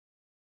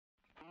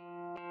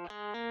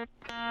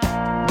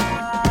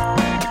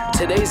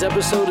Today's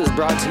episode is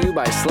brought to you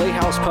by Slay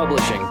House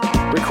Publishing,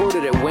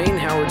 recorded at Wayne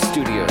Howard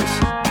Studios.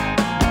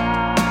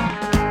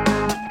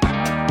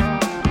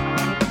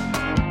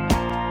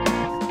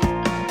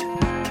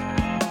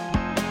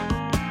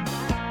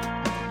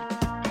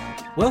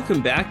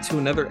 Welcome back to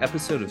another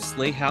episode of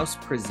Slay House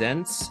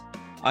Presents.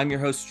 I'm your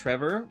host,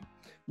 Trevor.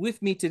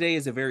 With me today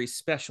is a very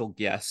special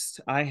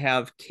guest. I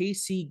have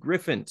KC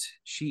Grifant.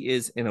 She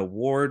is an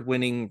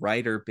award-winning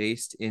writer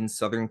based in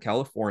Southern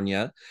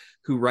California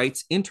who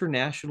writes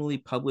internationally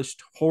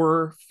published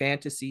horror,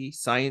 fantasy,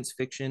 science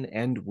fiction,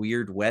 and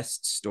Weird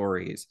West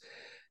stories.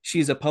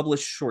 She's a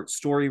published short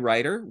story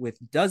writer with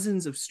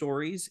dozens of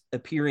stories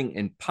appearing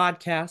in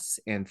podcasts,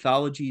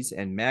 anthologies,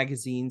 and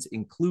magazines,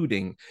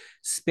 including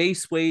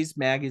Spaceways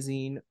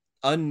Magazine,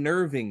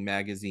 Unnerving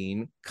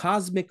Magazine,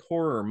 Cosmic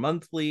Horror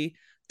Monthly,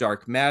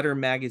 Dark Matter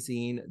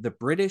Magazine, the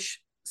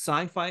British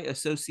Sci-Fi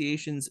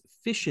Association's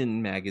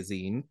Fission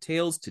Magazine,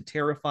 Tales to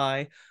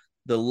Terrify,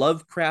 the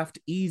Lovecraft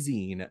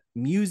E-Zine,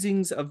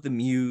 Musings of the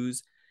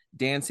Muse,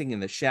 Dancing in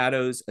the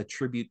Shadows, a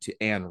tribute to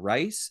Anne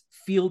Rice,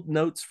 Field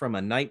Notes from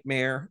a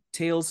Nightmare,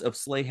 Tales of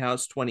Slay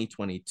House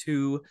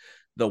 2022,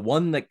 The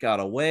One That Got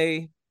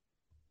Away,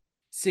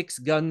 Six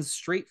Guns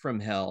Straight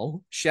from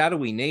Hell,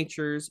 Shadowy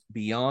Natures,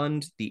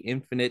 Beyond the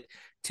Infinite,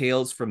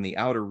 Tales from the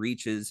Outer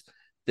Reaches,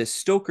 the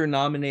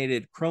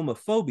Stoker-nominated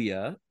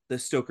Chromophobia, the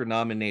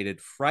Stoker-nominated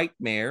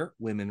Frightmare,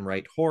 Women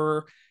Write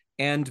Horror,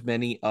 and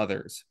many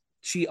others.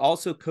 She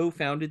also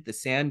co-founded the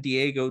San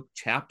Diego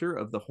chapter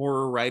of the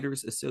Horror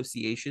Writers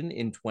Association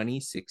in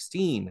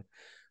 2016.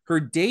 Her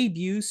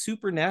debut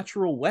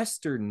supernatural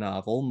Western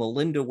novel,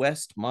 Melinda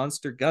West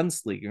Monster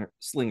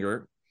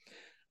Gunslinger,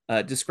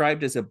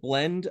 described as a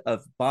blend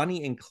of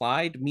Bonnie and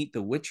Clyde meet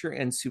The Witcher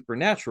and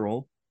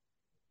Supernatural,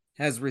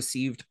 has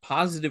received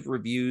positive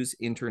reviews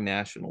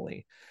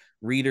internationally.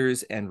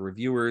 Readers and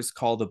reviewers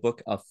call the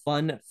book a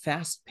fun,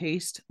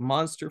 fast-paced,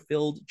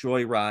 monster-filled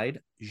joyride,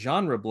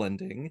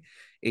 genre-blending,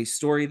 a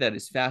story that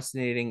is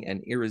fascinating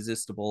and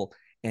irresistible,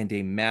 and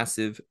a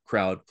massive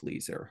crowd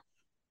pleaser.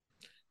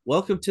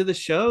 Welcome to the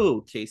show,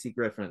 KC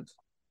Grifant.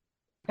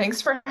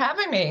 Thanks for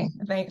having me.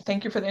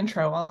 Thank you for the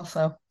intro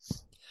also.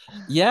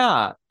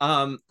 Yeah,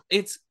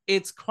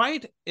 it's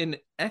quite an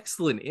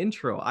excellent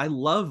intro. I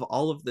love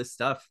all of the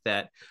stuff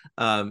that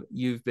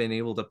you've been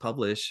able to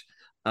publish.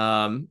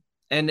 And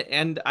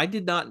I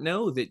did not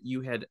know that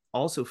you had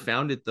also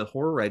founded the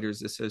Horror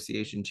Writers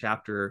Association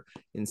chapter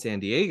in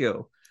San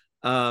Diego.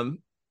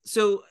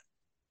 So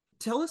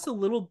tell us a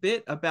little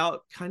bit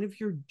about kind of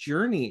your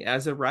journey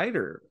as a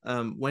writer.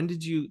 When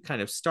did you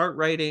kind of start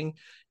writing?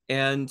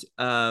 And,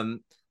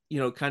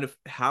 kind of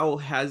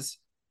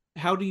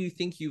how do you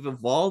think you've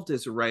evolved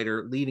as a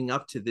writer leading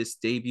up to this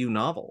debut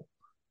novel?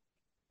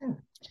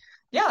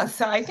 Yeah,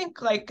 so I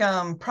think like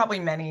probably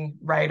many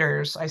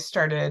writers, I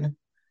started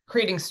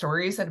creating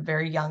stories at a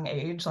very young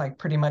age, like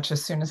pretty much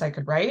as soon as I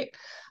could write.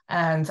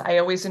 And I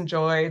always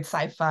enjoyed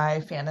sci-fi,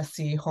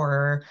 fantasy,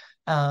 horror.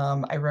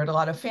 I wrote a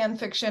lot of fan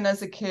fiction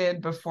as a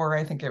kid before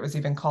I think it was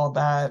even called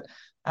that,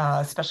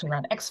 especially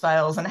around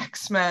X-Files and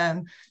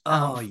X-Men.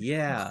 Oh,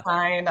 yeah.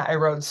 I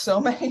wrote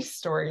so many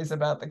stories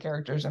about the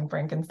characters in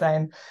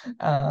Frankenstein.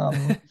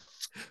 And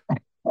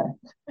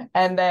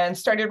then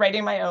started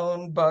writing my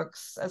own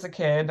books as a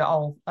kid,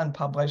 all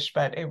unpublished,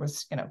 but it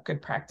was,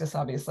 good practice,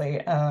 obviously.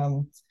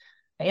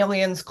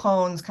 Aliens,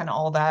 clones, kind of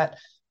all that.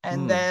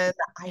 And then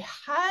I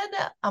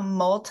had a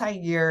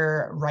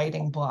multi-year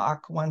writing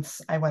block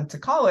once I went to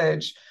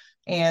college.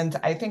 And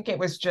I think it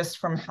was just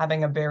from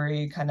having a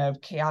very kind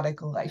of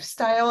chaotic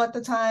lifestyle at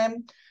the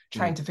time,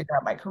 trying to figure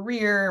out my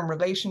career and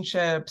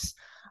relationships.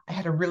 I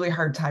had a really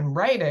hard time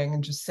writing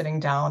and just sitting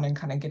down and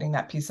kind of getting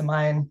that peace of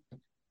mind.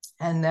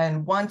 And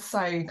then once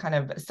I kind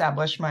of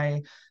established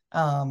my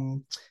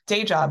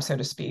day job, so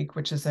to speak,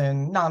 which is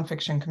in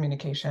nonfiction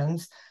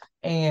communications,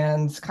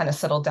 and kind of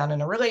settled down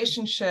in a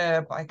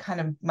relationship,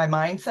 my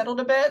mind settled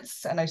a bit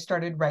and I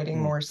started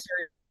writing more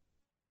seriously.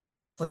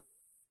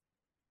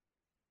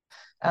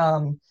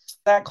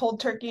 That cold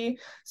turkey.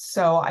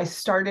 So I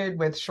started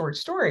with short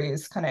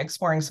stories, kind of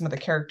exploring some of the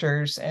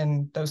characters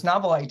and those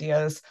novel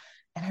ideas.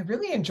 And I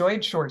really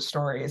enjoyed short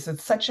stories.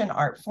 It's such an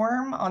art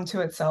form unto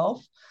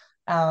itself.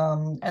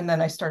 And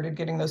then I started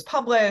getting those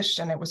published,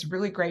 and it was a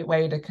really great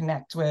way to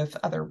connect with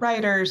other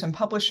writers and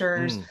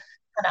publishers,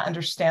 kind of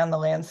understand the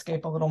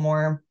landscape a little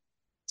more.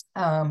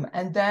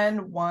 And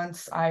then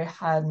once I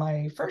had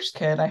my first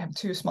kid, I have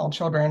two small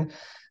children,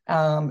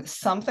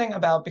 something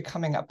about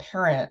becoming a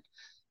parent,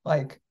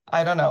 like,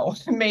 I don't know,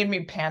 made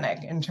me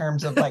panic in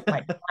terms of like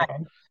my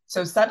time.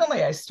 So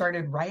suddenly I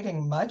started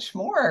writing much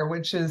more,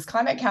 which is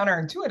kind of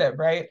counterintuitive,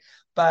 right?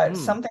 But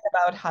something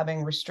about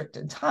having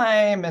restricted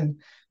time and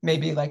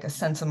maybe like a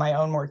sense of my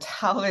own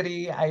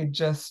mortality, I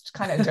just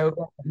kind of dove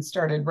in and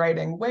started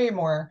writing way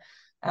more.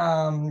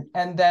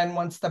 And then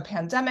once the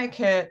pandemic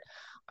hit,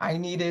 I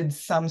needed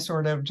some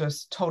sort of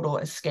just total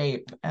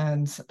escape.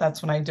 And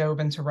that's when I dove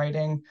into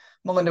writing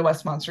Melinda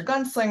West Monster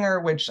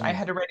Gunslinger, which I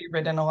had already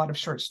written a lot of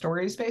short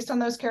stories based on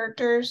those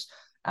characters.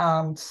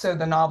 So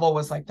the novel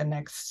was like the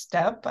next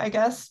step, I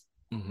guess.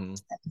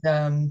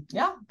 Mm-hmm.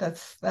 Yeah,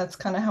 that's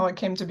kind of how it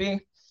came to be.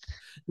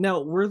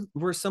 Now,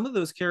 were some of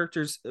those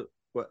characters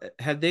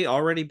had they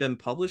already been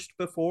published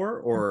before,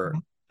 or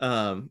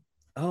Mhm.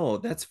 oh,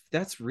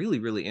 that's really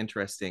really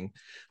interesting.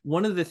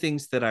 One of the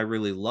things that I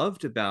really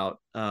loved about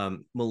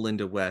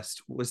Melinda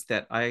West was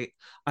that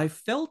I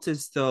felt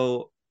as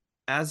though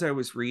as I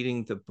was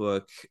reading the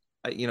book,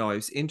 I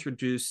was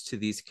introduced to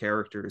these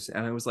characters,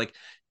 and I was like,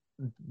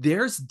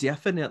 there's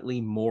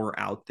definitely more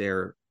out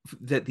there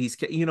that these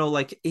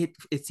like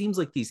it seems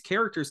like these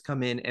characters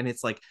come in and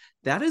it's like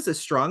that is a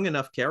strong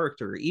enough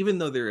character, even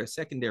though they're a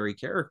secondary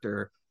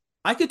character.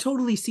 I could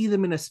totally see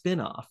them in a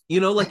spin-off,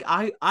 like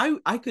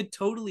I could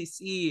totally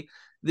see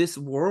this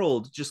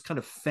world just kind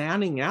of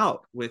fanning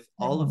out with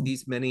all of Mhm.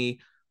 these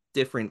many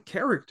different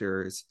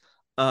characters.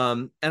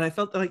 And I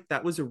felt like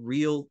that was a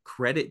real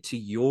credit to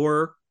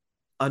your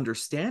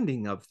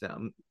understanding of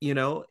them.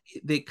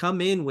 They come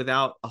in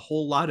without a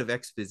whole lot of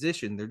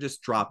exposition, they're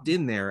just dropped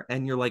in there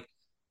and you're like,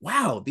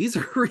 wow, these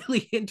are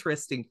really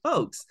interesting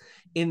folks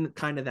in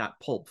kind of that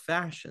pulp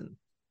fashion.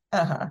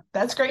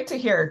 That's great to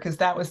hear, because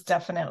that was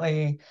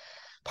definitely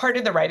part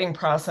of the writing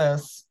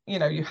process.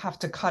 You have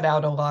to cut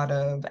out a lot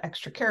of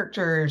extra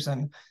characters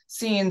and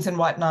scenes and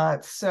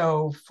whatnot.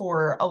 So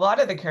for a lot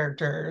of the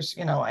characters,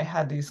 I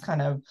had these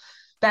kind of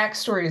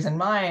backstories in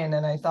mind,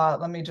 and I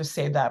thought, let me just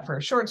save that for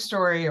a short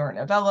story or a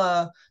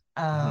novella.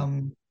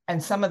 Mm-hmm.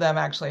 And some of them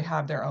actually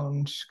have their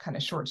own kind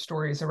of short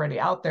stories already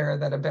out there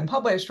that have been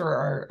published or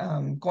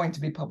are going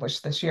to be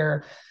published this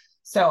year.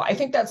 So I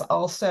think that's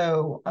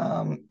also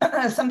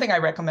something I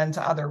recommend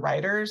to other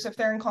writers if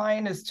they're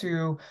inclined, is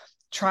to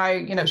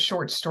try,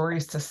 short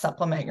stories to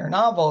supplement your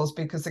novels,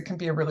 because it can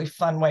be a really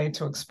fun way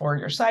to explore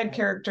your side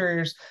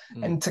characters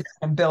Mm. and to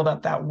kind of build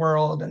up that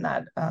world and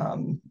that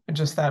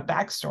just that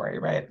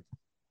backstory, right?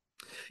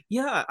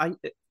 Yeah,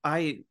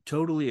 I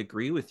totally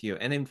agree with you.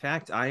 And in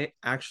fact, I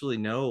actually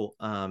know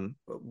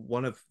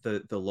one of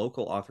the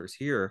local authors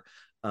here,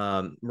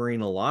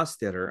 Marina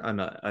Lostetter. I'm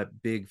a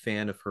big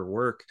fan of her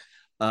work.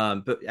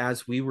 But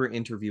as we were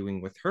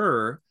interviewing with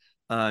her,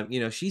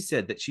 she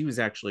said that she was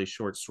actually a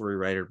short story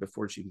writer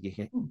before she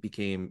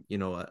became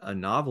a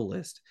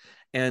novelist.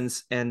 And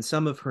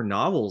some of her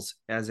novels,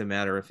 as a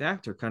matter of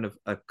fact, are kind of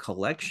a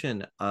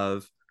collection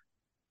of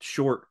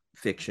short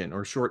fiction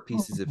or short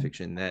pieces of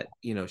fiction that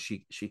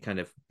she kind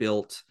of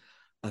built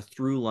a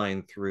through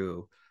line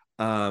through.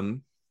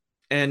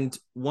 And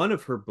one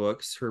of her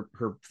books,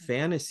 her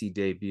fantasy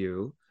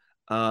debut,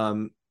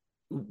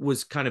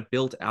 was kind of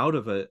built out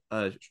of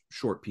a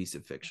short piece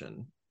of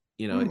fiction.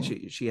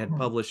 She had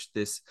published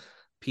this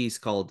piece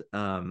called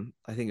I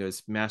think it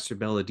was Master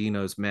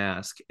Belladino's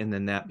Mask, and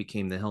then that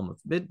became The Helm of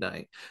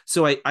Midnight.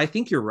 So I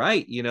think you're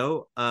right.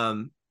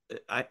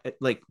 I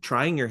like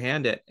trying your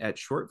hand at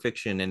short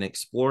fiction and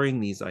exploring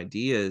these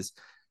ideas,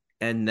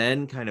 and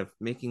then kind of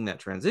making that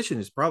transition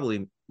is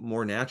probably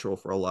more natural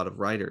for a lot of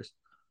writers.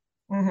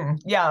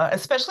 Yeah,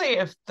 especially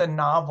if the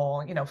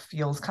novel,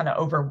 feels kind of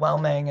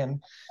overwhelming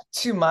and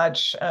too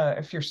much.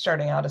 If you're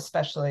starting out,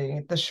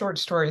 especially, the short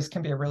stories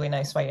can be a really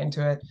nice way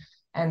into it.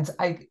 And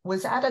I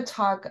was at a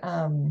talk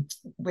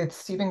with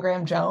Stephen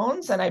Graham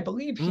Jones, and I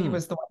believe he Mm.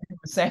 was the one who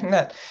was saying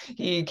that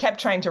he kept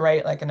trying to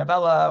write like a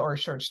novella or a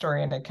short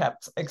story, and it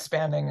kept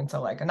expanding into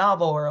like a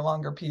novel or a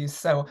longer piece.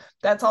 So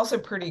that's also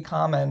pretty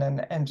common,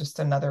 and just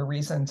another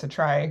reason to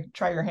try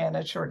your hand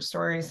at short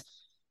stories.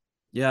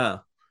 Yeah.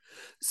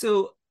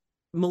 So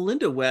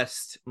Melinda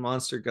West,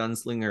 Monster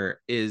Gunslinger,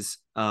 is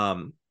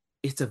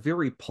it's a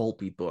very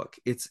pulpy book.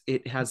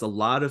 It has a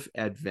lot of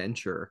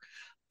adventure.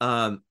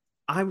 Um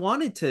I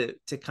wanted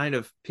to kind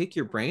of pick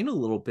your brain a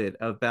little bit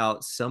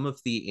about some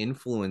of the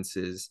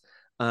influences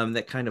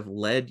that kind of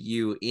led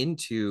you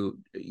into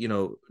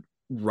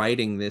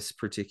writing this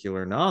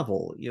particular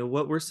novel.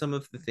 What were some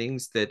of the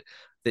things that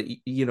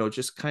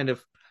just kind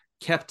of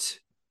kept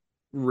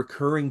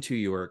recurring to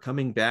you or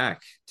coming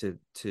back to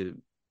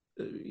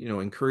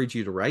encourage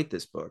you to write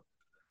this book?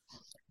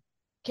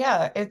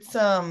 Yeah, it's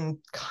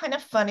kind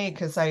of funny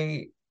because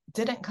I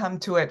didn't come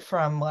to it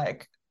from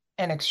like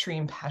an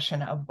extreme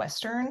passion of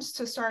Westerns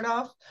to start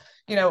off.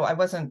 I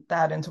wasn't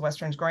that into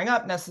Westerns growing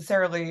up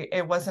necessarily.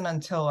 It wasn't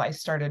until I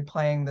started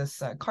playing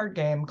this card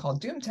game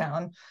called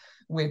Doomtown,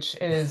 which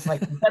is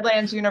like the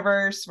Deadlands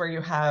universe where you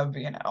have,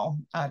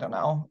 I don't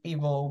know,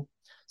 evil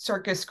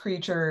circus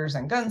creatures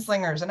and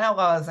gunslingers and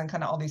outlaws and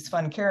kind of all these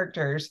fun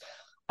characters.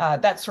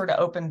 That sort of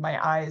opened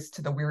my eyes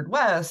to the Weird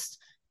West,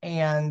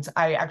 and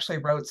I actually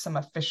wrote some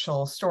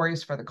official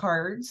stories for the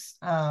cards.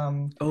 Oh,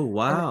 And then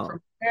wow.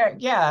 from there,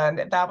 yeah,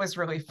 and that was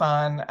really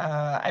fun.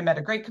 I met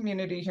a great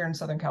community here in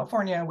Southern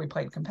California. We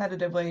played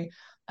competitively.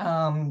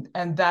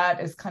 And that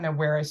is kind of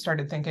where I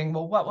started thinking,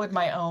 well, what would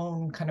my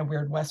own kind of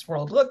Weird West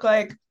world look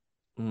like?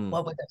 Mm,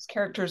 What would those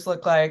characters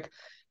look like?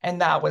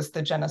 And that was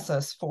the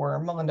genesis for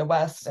Melinda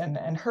West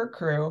and her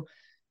crew.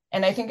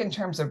 And I think in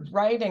terms of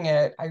writing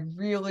it, I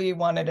really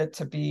wanted it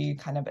to be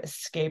kind of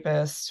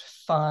escapist,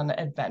 fun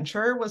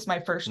adventure was my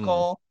first mm,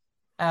 goal.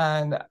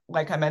 And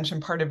like I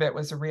mentioned, part of it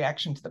was a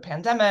reaction to the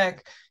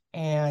pandemic.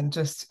 and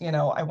just,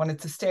 I wanted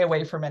to stay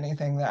away from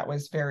anything that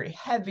was very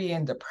heavy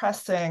and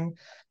depressing.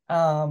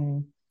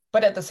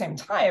 But at the same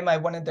time, I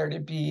wanted there to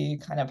be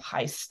kind of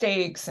high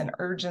stakes and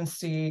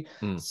urgency.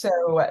 Mm.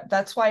 So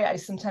that's why I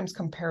sometimes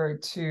compare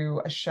it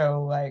to a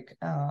show like,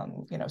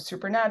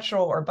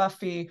 Supernatural or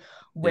Buffy, Yeah.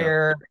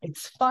 where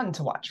it's fun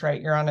to watch,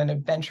 right? You're on an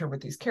adventure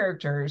with these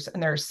characters,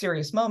 and there are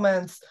serious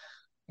moments,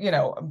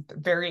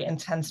 very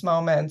intense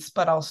moments,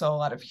 but also a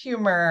lot of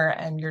humor,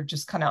 and you're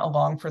just kind of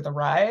along for the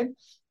ride.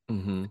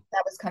 Mm-hmm.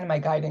 That was kind of my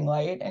guiding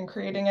light in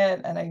creating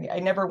it. And I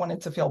never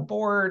wanted to feel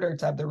bored or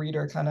to have the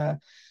reader kind of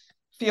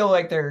feel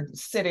like they're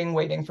sitting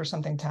waiting for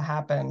something to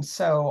happen.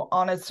 So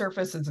on its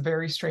surface, it's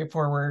very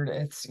straightforward.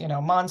 It's,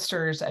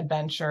 monsters,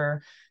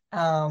 adventure.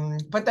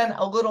 But then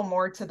a little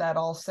more to that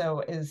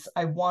also is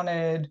I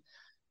wanted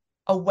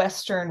a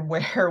Western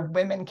where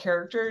women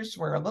characters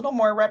were a little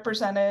more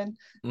represented,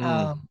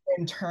 Mm.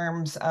 in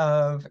terms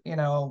of,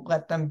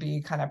 let them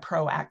be kind of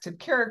proactive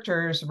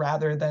characters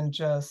rather than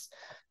just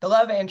the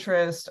love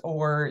interest,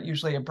 or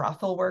usually a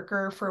brothel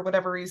worker for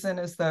whatever reason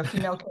is the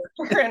female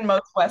character in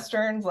most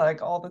Westerns,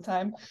 like all the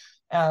time.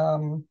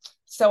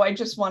 So I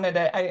just wanted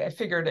to, I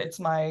figured it's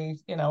my,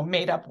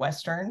 made up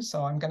Western.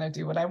 So I'm going to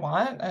do what I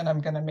want, and I'm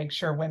going to make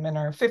sure women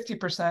are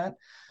 50%,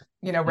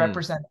 Mm.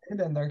 represented,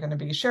 and they're going to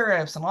be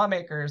sheriffs and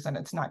lawmakers, and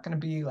it's not going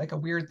to be like a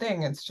weird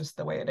thing. It's just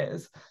the way it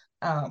is.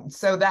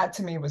 So that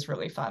to me was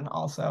really fun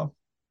also.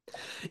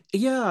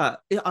 Yeah,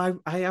 I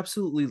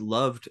absolutely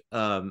loved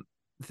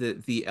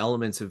the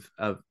elements of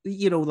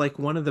like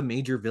one of the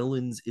major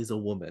villains is a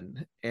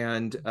woman,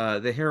 and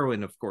the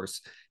heroine, of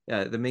course,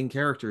 the main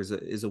character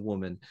is a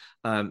woman.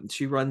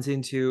 She runs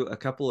into a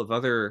couple of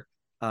other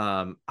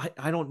I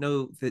don't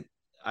know that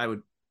I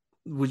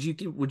would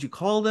you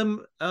call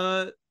them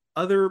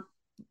other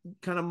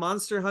kind of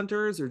monster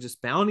hunters or just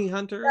bounty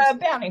hunters?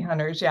 Bounty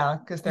hunters, yeah,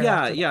 because they're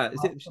Yeah, after yeah.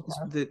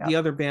 yeah. The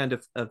other band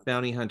of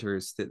bounty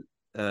hunters that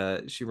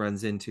she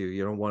runs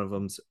into, one of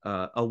them's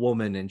a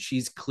woman, and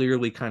she's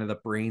clearly kind of the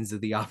brains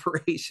of the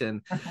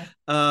operation.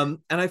 And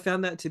I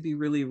found that to be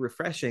really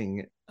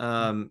refreshing.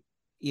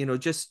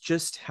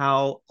 Just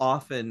how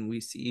often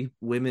we see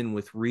women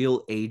with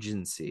real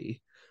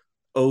agency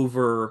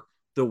over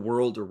the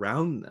world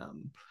around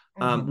them,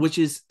 Mhm. which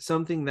is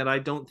something that I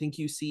don't think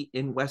you see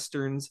in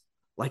Westerns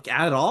like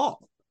at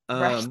all.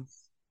 Right,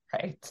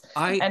 right.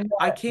 I And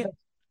I can't.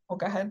 oh,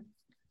 go ahead.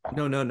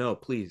 No, no, no,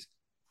 please.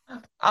 Oh,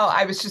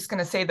 I was just going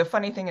to say the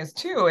funny thing is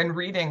too, in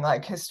reading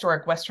like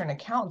historic Western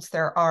accounts,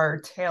 there are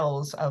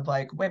tales of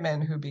like women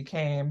who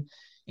became,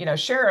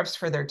 sheriffs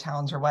for their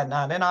towns or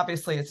whatnot. And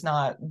obviously it's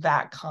not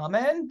that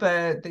common,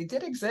 but they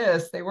did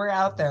exist. They were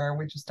out there.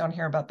 We just don't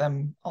hear about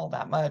them all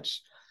that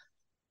much.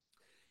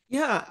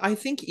 Yeah, I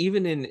think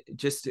even in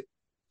just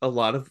a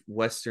lot of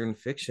Western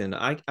fiction,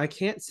 I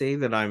can't say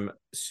that I'm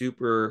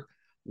super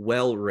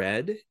well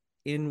read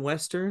in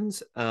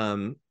Westerns.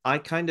 I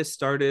kind of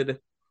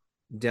started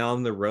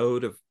down the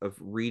road of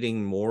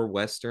reading more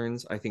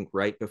Westerns, I think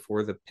right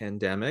before the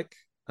pandemic.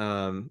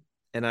 And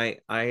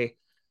I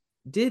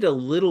did a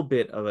little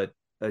bit of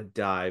a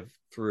dive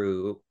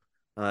through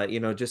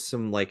just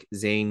some like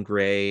Zane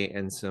Grey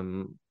and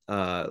some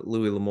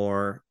Louis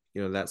L'Amour,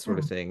 that sort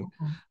of thing.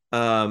 Mhm.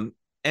 um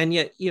and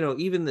yet,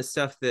 even the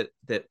stuff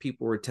that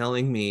people were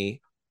telling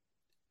me,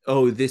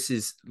 oh, this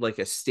is like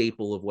a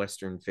staple of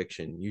Western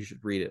fiction, you should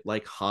read it,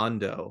 like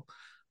Hondo.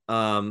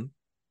 um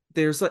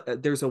there's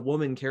a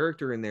woman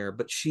character in there,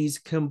 but she's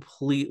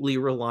completely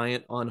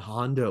reliant on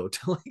Hondo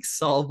to like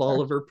solve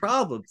all of her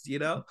problems.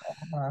 Yeah.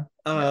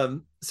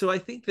 So I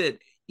think that,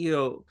 you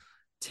know,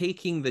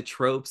 taking the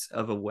tropes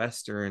of a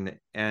Western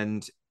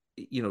and,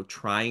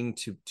 trying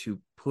to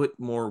put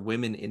more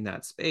women in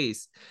that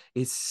space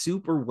is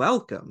super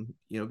welcome,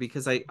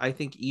 because I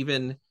think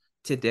even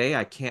today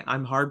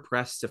I'm hard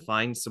pressed to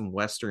find some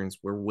Westerns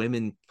where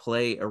women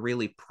play a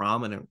really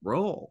prominent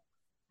role.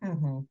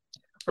 Mhm.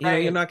 You know,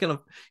 Right. you're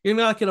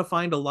not gonna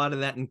find a lot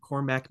of that in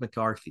Cormac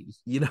McCarthy.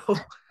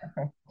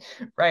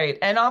 Right.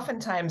 And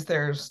oftentimes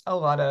there's a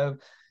lot of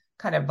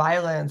kind of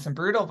violence and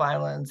brutal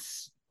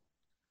violence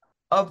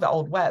of the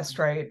Old West,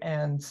 right?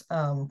 And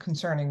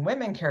concerning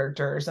women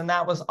characters. And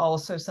that was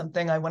also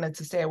something I wanted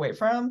to stay away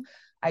from.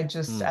 I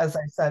just, Mm, as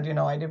I said,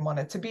 I didn't want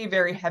it to be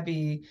very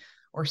heavy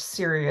or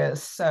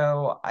serious.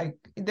 So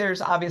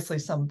there's obviously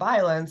some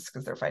violence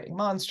because they're fighting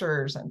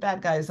monsters and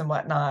bad guys and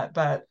whatnot,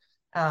 but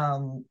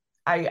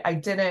I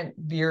didn't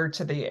veer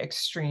to the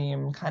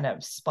extreme kind of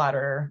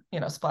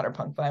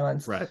splatterpunk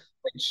violence, right.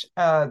 which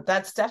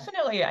that's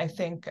definitely, I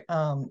think,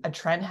 a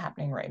trend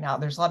happening right now.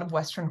 There's a lot of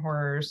Western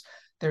horrors.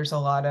 There's a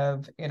lot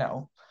of,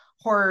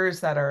 horrors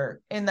that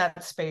are in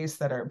that space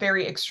that are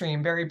very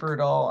extreme, very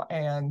brutal,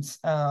 and,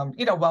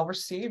 well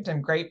received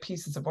and great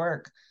pieces of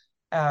work.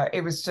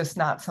 It was just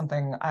not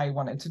something I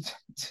wanted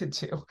to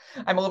do.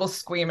 I'm a little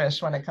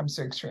squeamish when it comes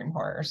to extreme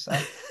horror. So,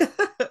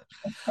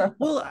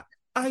 Well,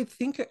 I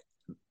think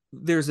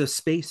there's a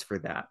space for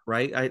that,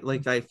 right?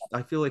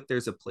 I feel like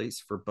there's a place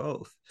for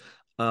both.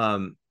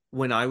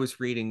 when I was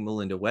reading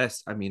Melinda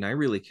West, I mean, I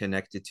really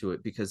connected to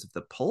it because of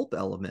the pulp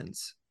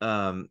elements.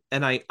 And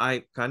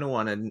I kind of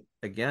want to,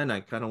 again,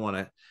 I kind of want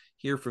to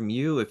hear from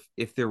you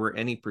if there were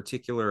any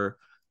particular,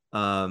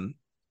 kind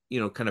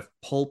of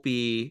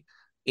pulpy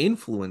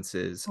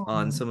influences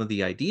on Mhm. some of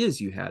the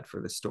ideas you had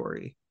for the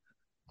story.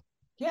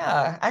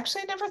 Yeah,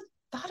 actually, I never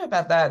thought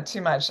about that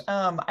too much.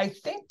 I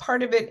think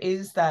part of it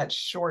is that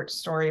short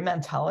story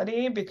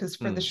mentality, because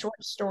for the Mm,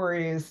 short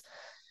stories,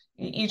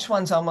 each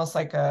one's almost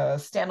like a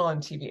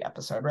standalone TV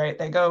episode, right?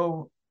 yeah.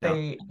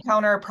 They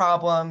encounter a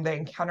problem, they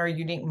encounter a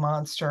unique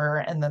monster,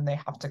 and then they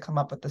have to come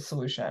up with the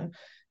solution.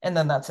 And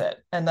then that's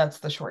it. And that's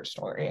the short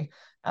story.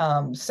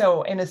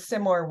 So in a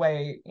similar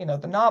way,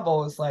 the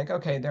novel is like,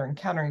 okay, they're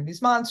encountering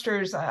these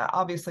monsters.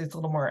 Obviously, it's a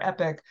little more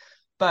epic,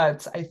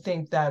 but I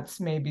think that's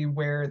maybe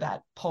where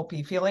that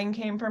pulpy feeling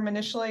came from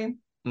initially.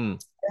 Mm.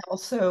 I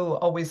also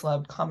always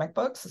loved comic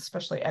books,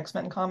 especially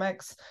X-Men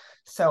comics.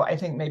 So I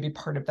think maybe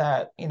part of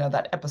that,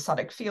 that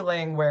episodic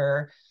feeling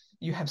where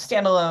you have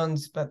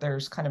standalones, but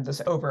there's kind of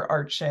this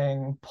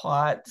overarching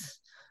plot.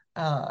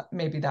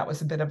 Maybe that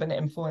was a bit of an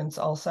influence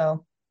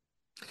also.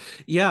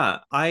 Yeah,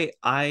 I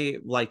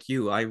like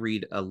you, I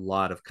read a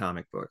lot of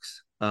comic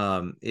books.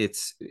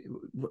 It's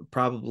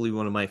probably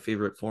one of my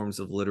favorite forms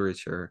of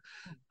literature.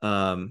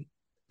 Um,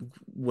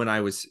 when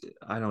I was,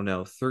 I don't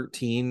know,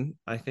 13,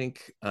 I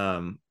think,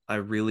 I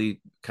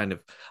really kind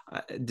of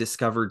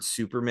discovered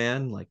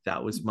Superman. Like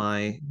that was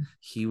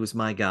he was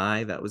my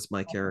guy, that was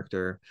my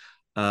character.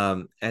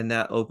 And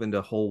that opened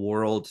a whole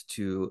world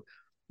to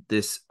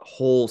this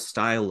whole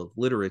style of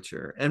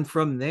literature. And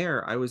from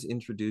there, I was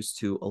introduced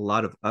to a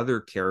lot of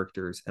other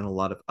characters and a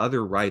lot of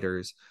other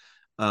writers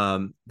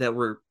that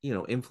were,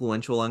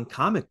 influential on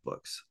comic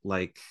books.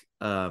 Like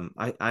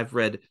I've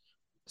read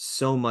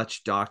so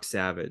much Doc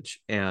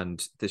Savage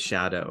and The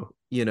Shadow,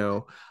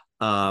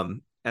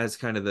 as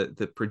kind of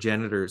the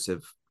progenitors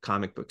of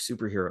comic book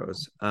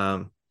superheroes.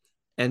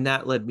 And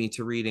that led me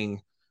to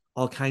reading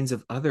all kinds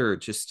of other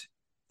just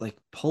like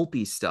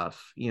pulpy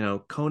stuff,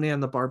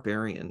 Conan the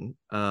Barbarian,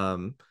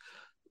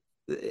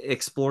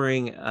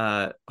 exploring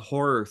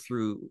horror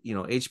through,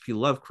 HP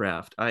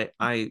Lovecraft. I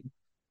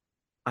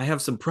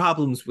have some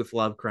problems with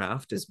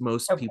Lovecraft, as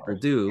most Of people course.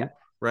 Yeah. do,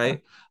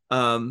 right?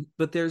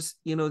 But there's,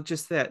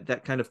 just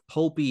that kind of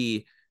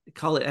pulpy,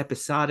 call it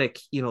episodic,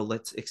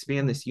 let's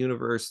expand Mhm. this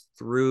universe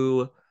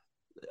through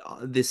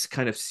this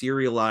kind of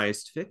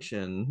serialized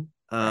fiction,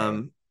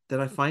 Right. that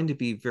I find to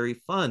be very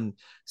fun.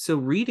 So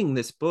reading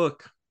this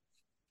book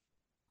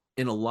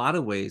in a lot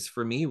of ways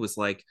for me was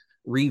like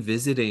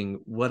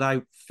revisiting what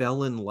I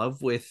fell in love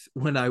with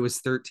when I was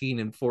 13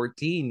 and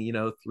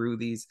 14, through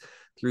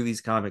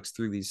these comics,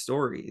 through these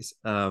stories.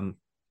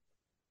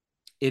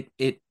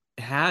 It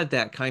had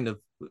that kind of,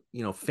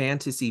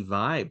 fantasy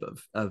vibe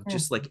of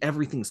just like Mhm.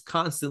 everything's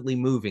constantly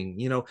moving,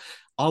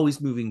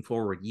 always moving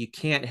forward. You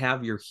can't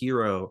have your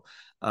hero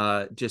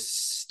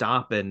just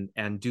stop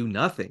and do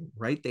nothing,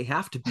 right? They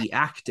have to be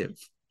active.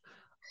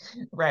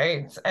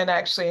 Right. And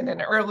actually, in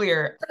an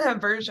earlier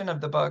version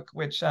of the book,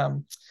 which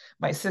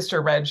my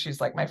sister read, she's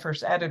like my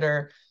first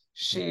editor.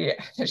 She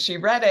she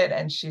read it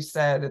and she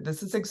said,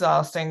 "This is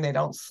exhausting. They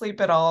don't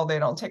sleep at all. They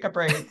don't take a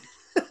break.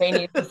 They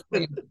need to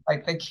sleep.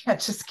 Like they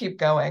can't just keep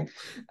going."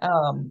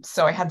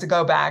 So I had to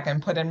go back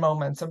and put in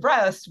moments of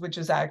rest, which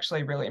is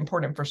actually really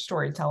important for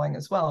storytelling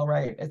as well,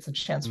 right? It's a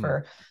chance Mm.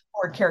 for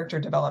more character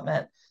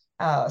development.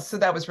 So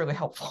that was really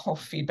helpful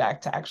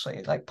feedback to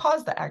actually like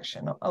pause the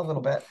action a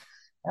little bit.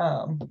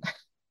 Um,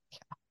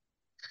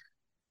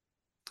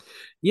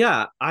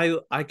 Yeah,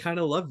 I kind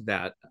of love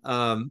that.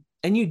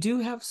 And you do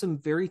have some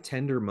very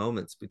tender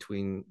moments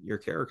between your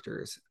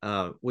characters,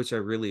 which I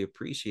really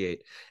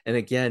appreciate. And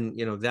again,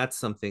 that's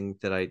something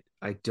that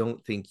I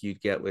don't think you'd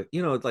get with,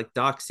 like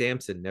Doc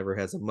Samson never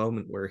has a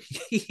moment where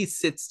he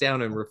sits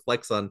down and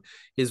reflects on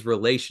his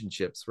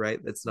relationships, right?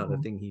 That's not a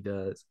thing he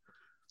does.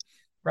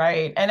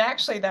 Right. And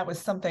actually, that was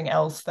something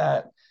else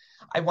that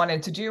I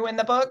wanted to do in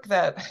the book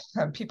that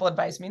people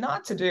advised me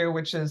not to do,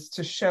 which is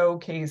to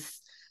showcase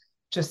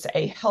just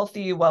a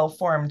healthy,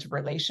 well-formed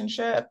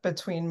relationship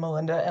between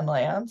Melinda and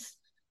Lance.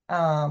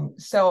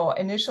 So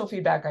initial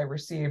feedback I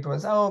received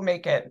was, oh,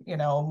 make it,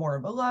 more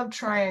of a love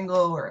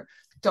triangle, or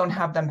don't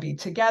have them be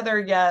together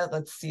yet.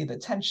 Let's see the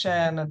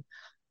tension.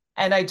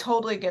 And I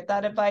totally get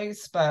that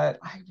advice, but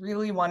I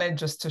really wanted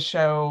just to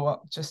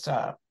show just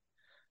a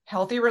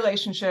healthy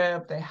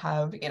relationship. They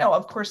have,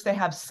 of course, they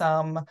have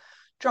some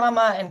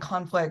drama and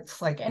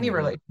conflicts like any Mhm.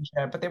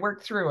 relationship, but they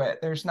work through it.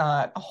 There's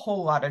not a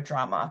whole lot of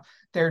drama.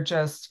 They're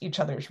just each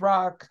other's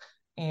rock.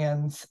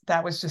 And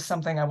that was just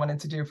something I wanted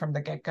to do from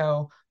the get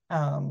go,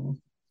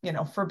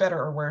 for better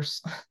or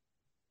worse.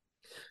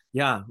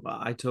 Yeah,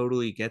 I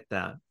totally get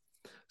that.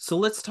 So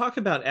let's talk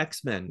about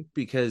X-Men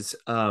because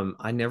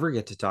I never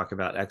get to talk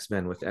about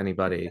X-Men with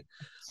anybody.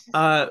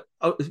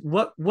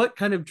 What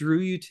kind of drew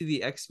you to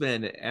the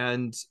X-Men,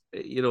 and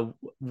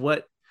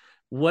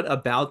what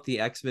about the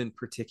X-Men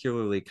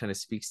particularly kind of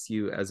speaks to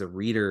you as a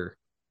reader?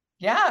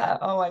 Yeah.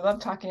 Oh, I love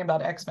talking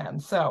about X-Men.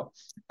 So,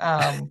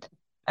 um,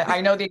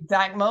 I know the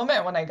exact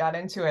moment when I got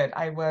into it.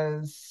 I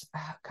was,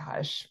 oh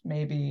gosh,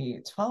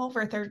 maybe 12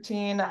 or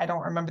 13. I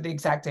don't remember the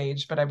exact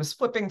age, but I was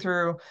flipping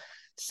through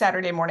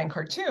Saturday morning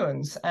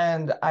cartoons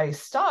and I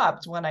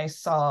stopped when I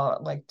saw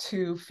like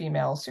two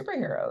female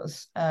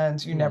superheroes.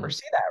 And you never Hmm.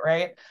 see that,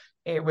 right?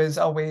 It was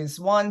always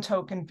one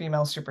token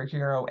female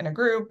superhero in a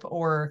group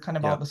or kind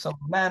of all Yeah. the solo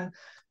men.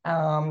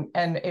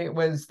 And it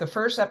was the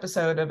first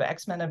episode of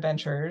X-Men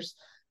Adventures,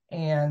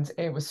 and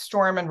it was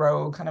Storm and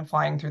Rogue kind of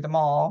flying through the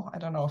mall. I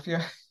don't know if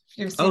you've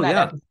seen Oh that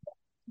yeah. episode.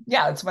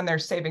 Yeah, it's when they're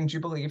saving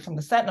Jubilee from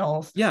the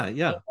Sentinels. Yeah.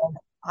 Yeah. And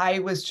I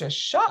was just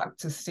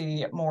shocked to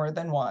see more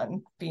than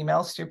one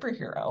female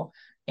superhero.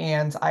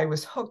 And I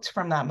was hooked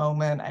from that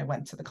moment. I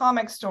went to the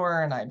comic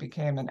store and I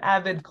became an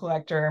avid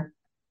collector.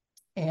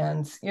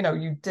 And,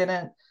 you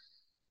didn't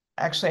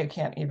actually, I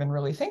can't even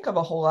really think of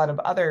a whole lot of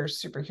other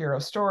superhero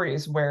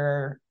stories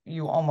where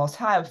you almost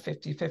have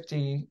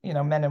 50-50,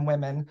 men and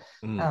women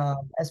Mm.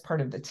 as part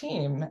of the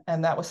team.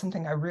 And that was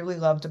something I really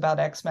loved about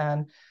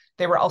X-Men.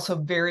 They were also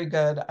very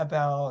good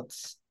about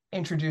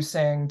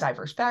introducing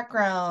diverse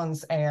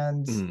backgrounds,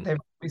 and Mm. they've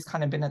always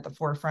kind of been at the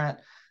forefront,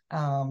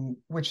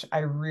 which I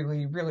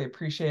really, really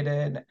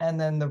appreciated. And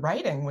then the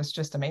writing was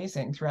just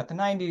amazing throughout the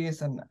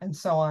 90s and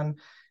so on.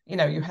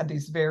 You had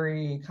these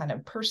very kind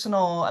of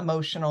personal,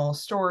 emotional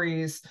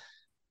stories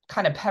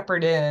kind of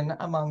peppered in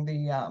among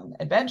the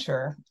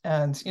adventure.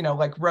 And,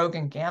 like Rogue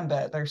and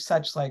Gambit, they're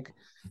such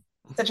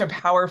a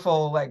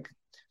powerful, like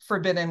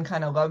forbidden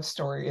kind of love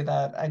story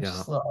that I Yeah.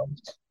 just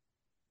loved.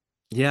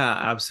 Yeah,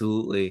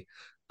 absolutely.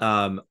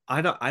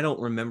 I don't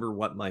remember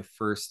what my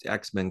first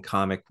X-Men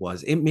comic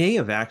was. It may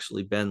have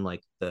actually been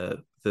like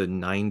the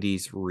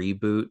 90s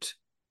reboot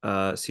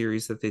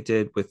series that they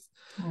did with,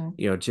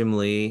 Mm. Jim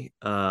Lee.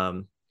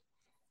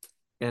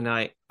 And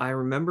I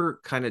remember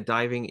kind of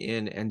diving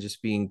in and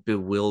just being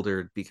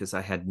bewildered because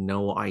I had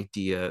no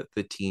idea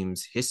the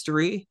team's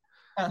history.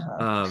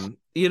 Uh-huh.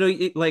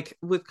 Like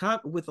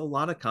with a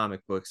lot of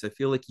comic books, I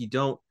feel like you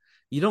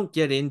don't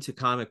get into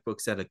comic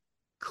books at a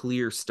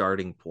clear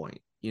starting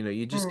point.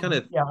 You just kind Mm,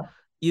 of yeah,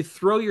 you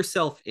throw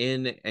yourself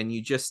in and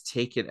you just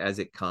take it as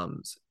it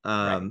comes.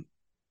 right.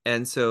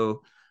 And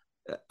so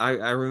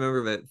I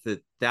remember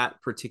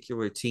that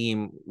particular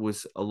team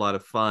was a lot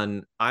of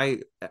fun.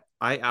 I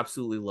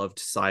absolutely loved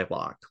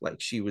Psylocke.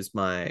 Like she was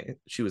my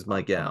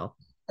gal.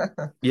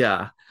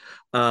 Yeah.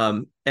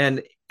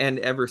 And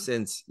ever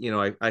since,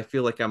 I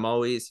feel like I'm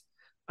always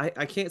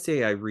I can't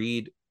say I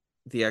read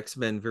the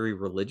X-Men very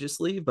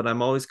religiously, but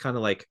I'm always kind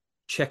of like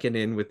checking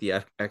in with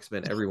the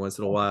X-Men every once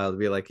in a while to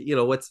be like,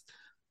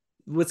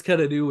 what's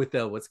kind of new with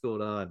them? What's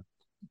going on?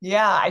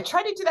 Yeah, I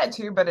try to do that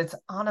too, but it's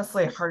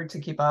honestly hard to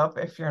keep up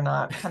if you're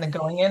not kind of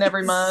going in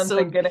every It's month so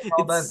and getting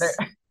all the it's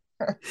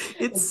it's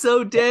it's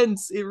so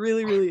dense. It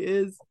really, really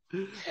is.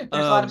 there's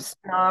a lot of Um,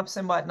 spin-offs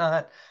and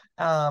whatnot.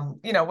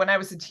 When I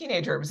was a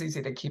teenager, it was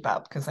easy to keep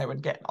up because I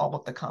would get all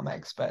of the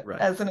comics, but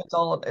right. as an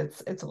adult,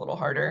 it's a little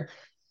harder.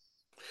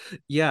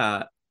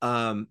 Yeah.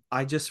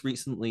 I just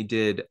recently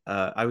did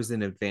I was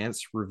an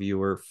advanced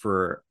reviewer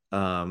for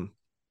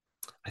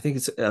I think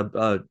it's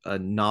a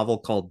novel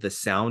called The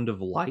Sound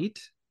of Light.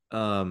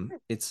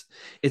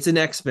 It's an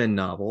X-Men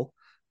novel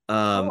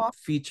Oh,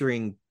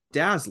 featuring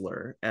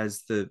Dazzler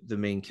as the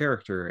main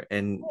character,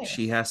 and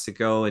she nice. has to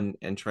go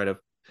and try to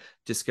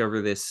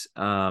discover this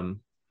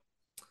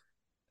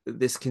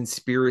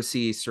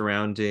conspiracy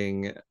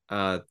surrounding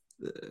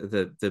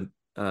the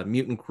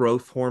mutant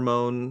growth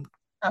hormone,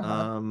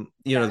 Uh-huh.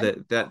 Okay.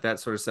 that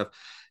sort of stuff.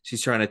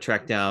 She's trying to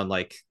track down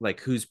like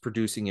who's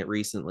producing it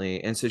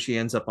recently, and so she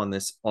ends up on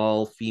this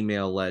all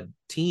female led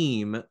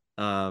team.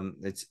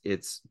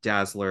 It's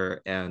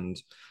Dazzler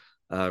and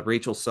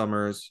Rachel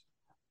Summers,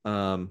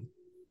 um,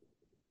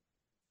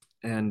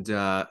 and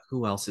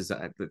who else is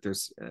that?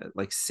 There's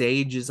like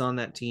Sage is on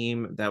that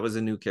team. That was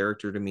a new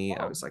character to me.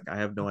 I Oh, was like, I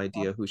have no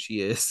idea who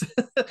she is.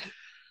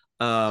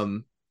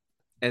 um,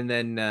 and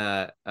then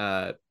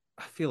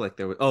I feel like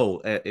there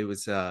was it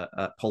was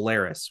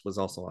Polaris was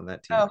also on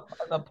that team. oh,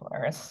 I love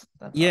Polaris.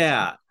 That's awesome.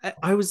 Yeah,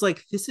 I was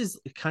like, this is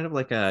kind of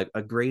like a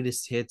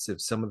greatest hits of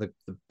some of the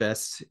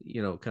best,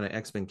 kind of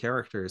X-Men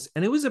characters.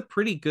 And it was a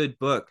pretty good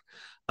book.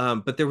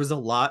 But there was a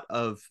lot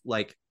of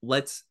like,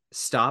 let's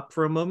stop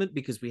for a moment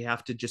because we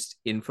have to just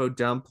info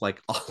dump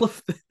like all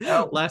of the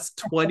Oh, last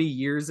 20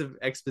 years of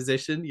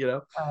exposition.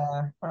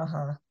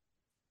 uh-huh.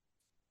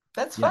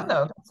 That's fun Yeah.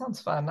 though. That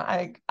sounds fun.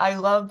 I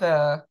love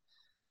the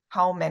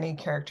how many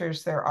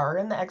characters there are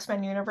in the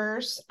X-Men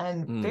universe,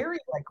 and Mm. very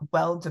like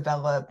well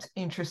developed,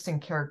 interesting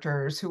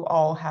characters who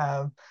all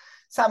have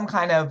some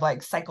kind of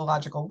like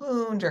psychological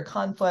wound or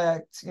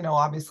conflict.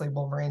 Obviously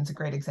Wolverine's a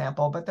great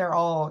example, but they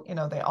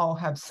all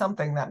have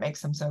something that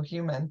makes them so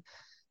human.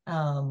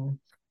 Um,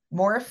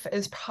 Morph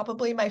is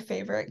probably my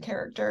favorite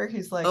character.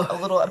 He's like Oh,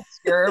 a little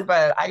obscure,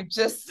 but I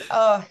just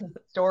his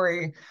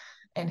story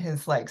and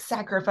his like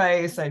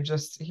sacrifice,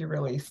 he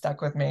really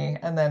stuck with me.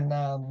 And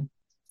then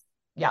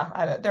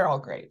yeah, they're all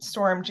great.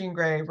 Storm, Jean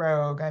Grey,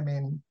 Rogue. I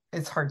mean,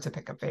 it's hard to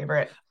pick a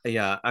favorite.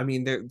 yeah. I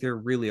mean, there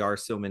really are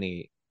so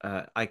many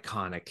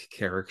iconic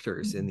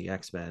characters in the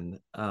X-Men.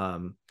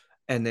 And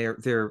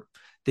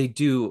they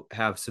do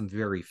have some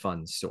very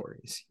fun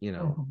stories, you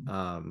know.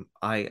 Mhm.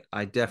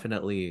 I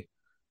definitely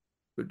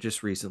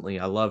just recently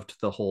I loved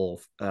the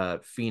whole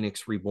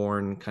Phoenix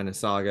Reborn kind of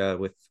saga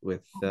with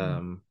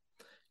Mhm.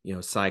 you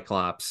know,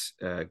 Cyclops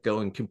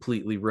going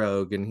completely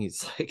rogue, and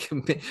he's like,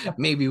 Yep.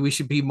 maybe we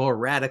should be more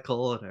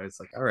radical. And I was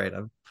like, all right,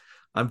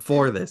 I'm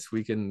for this.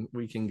 We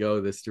can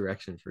go this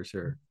direction for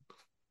sure.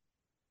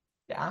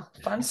 Yeah,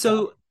 fun stuff.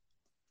 So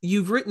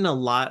you've written a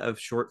lot of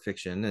short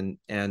fiction,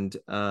 and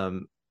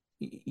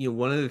you know,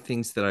 one of the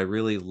things that I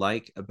really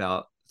like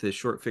about the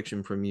short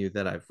fiction from you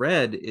that I've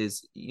read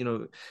is, you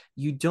know,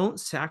 you don't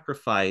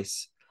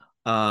sacrifice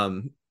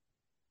um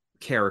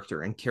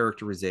character and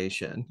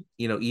characterization,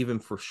 you know, even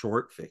for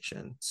short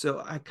fiction.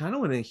 So I kind of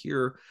want to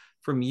hear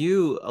from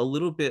you a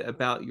little bit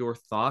about your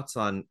thoughts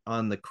on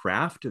the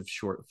craft of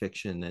short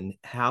fiction and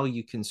how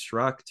you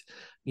construct,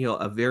 you know,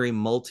 a very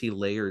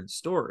multi-layered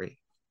story.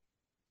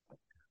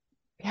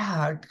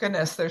 Yeah,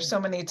 goodness, there's so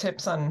many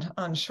tips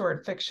on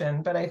short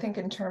fiction, but I think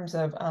in terms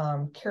of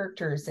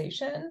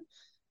characterization,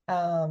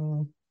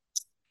 um,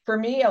 for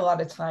me, a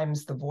lot of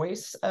times the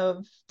voice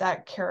of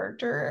that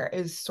character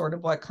is sort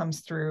of what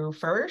comes through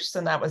first.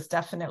 And that was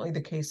definitely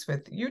the case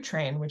with U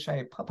Train, which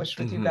I published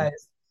with you Mm-hmm.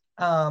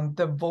 guys.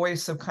 The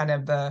voice of kind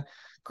of the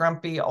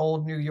grumpy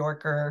old New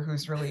Yorker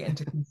who's really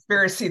into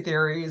conspiracy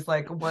theories,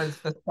 like was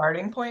the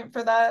starting point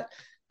for that,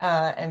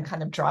 and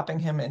kind of dropping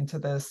him into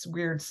this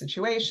weird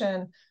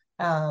situation.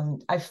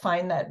 I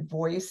find that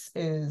voice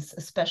is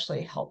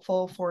especially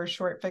helpful for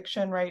short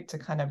fiction, right? To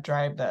kind of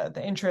drive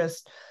the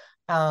interest,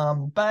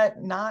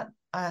 but not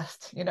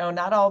you know,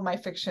 not all my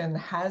fiction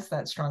has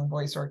that strong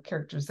voice or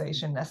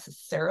characterization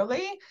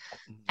necessarily.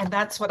 And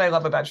that's what I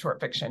love about short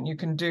fiction. You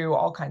can do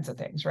all kinds of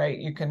things, right?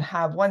 You can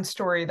have one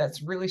story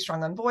that's really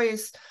strong on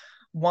voice,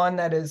 one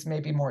that is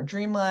maybe more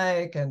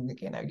dreamlike, and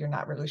you know, you're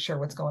not really sure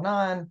what's going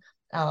on.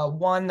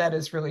 One that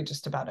is really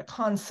just about a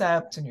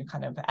concept, and you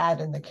kind of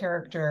add in the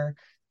character.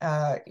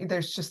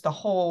 There's just the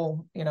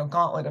whole, you know,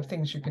 gauntlet of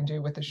things you can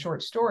do with a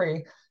short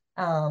story.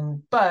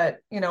 But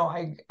you know,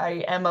 I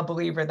am a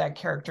believer that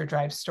character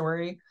drives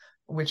story,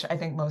 which I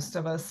think most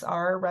of us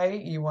are,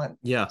 right? You want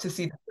Yeah. to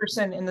see the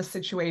person in the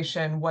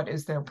situation, what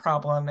is their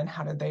problem, and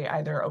how do they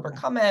either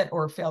overcome it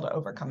or fail to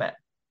overcome it.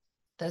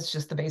 That's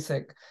just the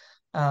basic,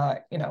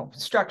 you know,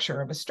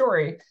 structure of a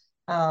story.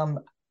 Um,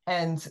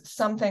 and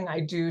something I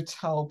do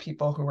tell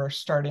people who are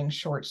starting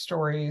short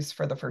stories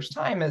for the first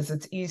time is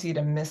it's easy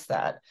to miss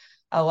that.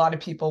 A lot of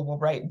people will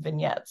write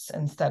vignettes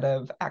instead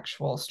of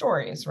actual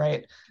stories,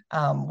 right?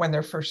 When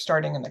they're first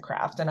starting in the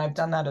craft. And I've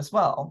done that as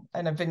well.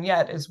 And a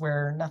vignette is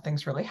where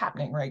nothing's really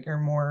happening, right? You're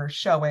more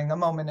showing a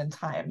moment in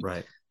time,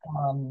 Right.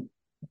 um,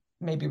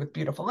 maybe with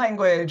beautiful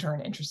language or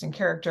an interesting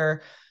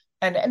character.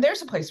 And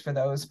there's a place for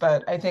those,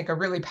 but I think a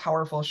really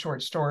powerful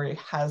short story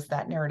has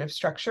that narrative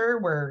structure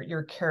where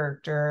your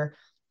character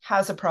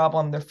has a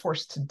problem, they're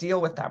forced to deal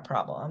with that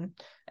problem,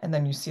 and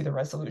then you see the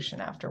resolution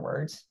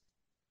afterwards.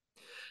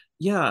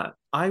 Yeah,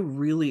 I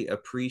really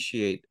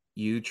appreciate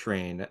you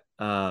train,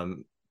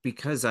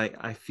 because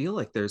I feel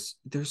like there's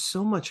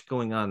so much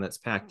going on that's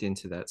packed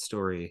into that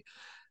story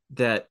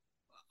that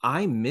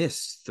I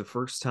missed the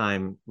first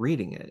time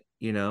reading it,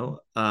 you know.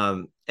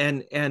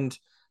 And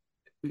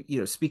you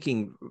know,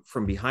 speaking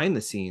from behind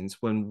the scenes,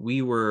 when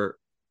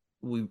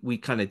we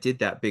kind of did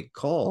that big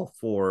call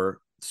for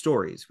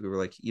stories, we were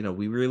like, you know,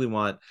 we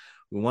want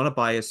to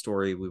buy a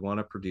story, we want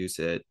to produce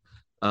it,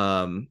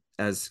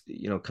 as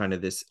you know, kind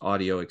of this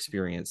audio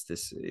experience,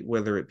 this,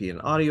 whether it be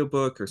an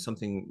audiobook or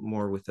something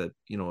more with a,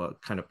 you know, a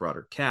kind of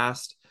broader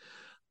cast.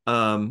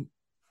 um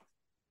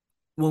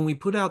when we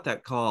put out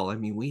that call, I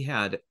mean, we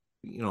had,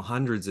 you know,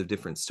 hundreds of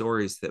different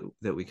stories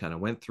that we kind of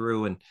went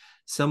through, and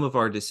some of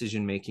our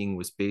decision making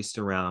was based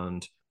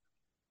around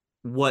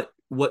what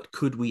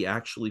could we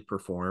actually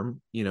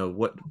perform, you know,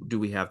 what do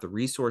we have the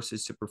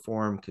resources to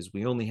perform, because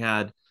we only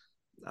had,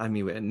 I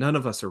mean, none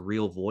of us are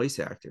real voice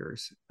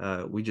actors,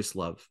 we just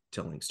love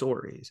telling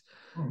stories.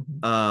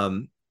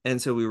 Mhm.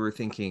 And so we were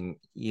thinking,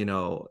 you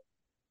know,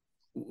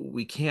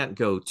 we can't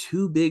go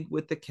too big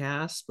with the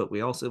cast, but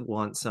we also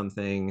want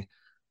something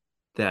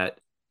that,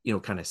 you know,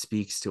 kind of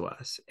speaks to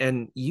us.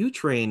 And U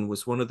Train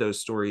was one of those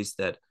stories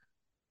that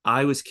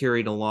I was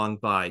carried along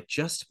by,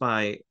 just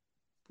by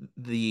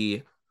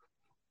the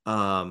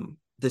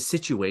the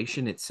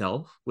situation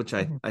itself, which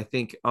Mhm. I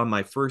think on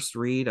my first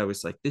read I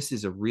was like, this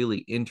is a really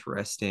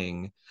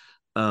interesting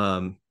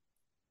um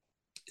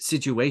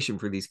situation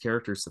for these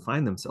characters to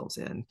find themselves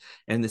in,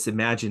 and this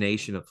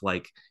imagination of,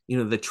 like, you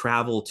know, the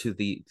travel to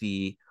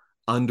the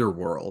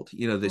underworld,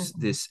 you know,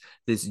 Mhm.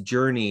 this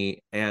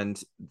journey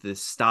and the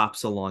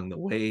stops along the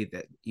way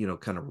that, you know,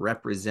 kind of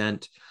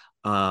represent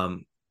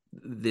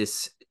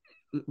this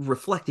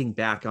reflecting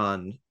back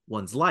on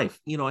one's life.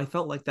 You know, I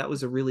felt like that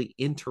was a really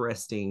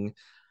interesting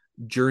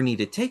journey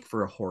to take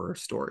for a horror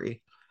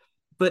story.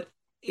 But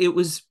it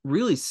was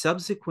really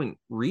subsequent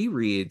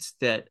rereads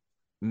that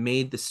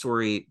made the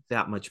story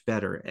that much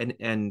better,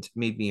 and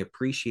made me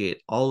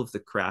appreciate all of the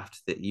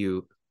craft that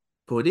you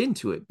put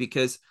into it,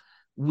 because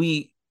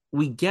we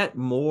get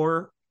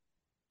more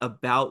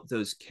about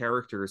those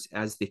characters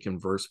as they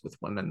converse with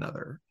one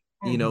another.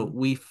 Mm-hmm.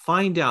 We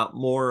find out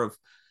more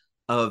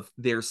of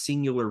their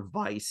singular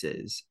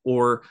vices,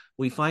 or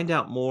we find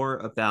out more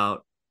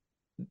about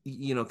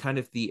kind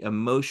of the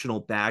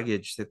emotional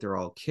baggage that they're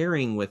all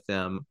carrying with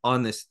them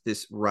on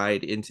this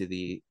ride into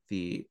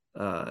the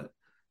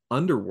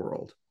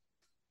underworld.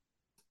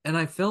 And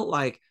I felt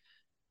like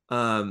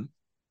um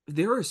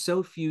there are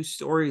so few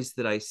stories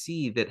that I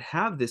see that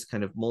have this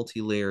kind of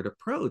multi-layered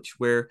approach,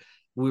 where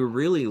we're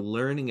really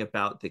learning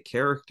about the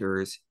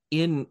characters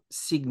in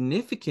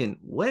significant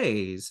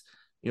ways,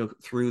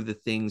 through the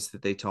things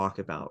that they talk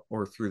about,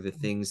 or through the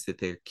things that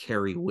they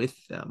carry with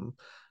them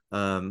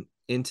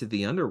into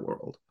the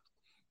underworld.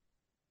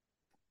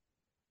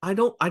 I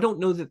don't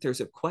know that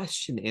there's a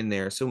question in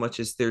there so much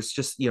as there's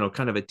just,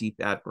 kind of a deep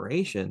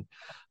admiration.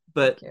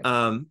 But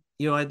Thank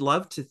you. I'd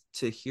love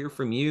to hear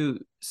from you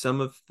some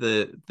of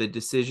the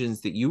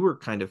decisions that you were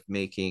kind of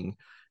making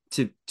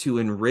to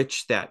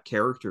enrich that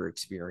character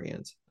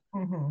experience.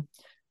 Mm-hmm.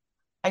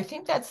 I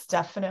think that's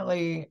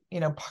definitely,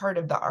 part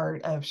of the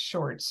art of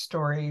short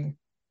story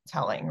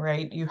telling,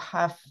 right? You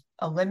have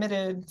a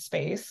limited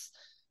space,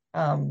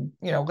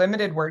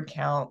 limited word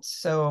count.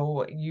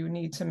 So you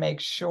need to make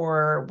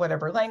sure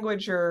whatever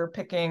language you're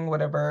picking,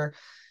 whatever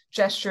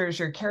gestures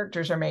your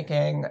characters are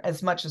making,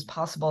 as much as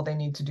possible, they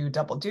need to do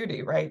double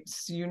duty, right?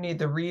 So you need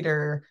the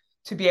reader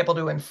to be able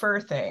to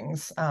infer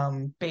things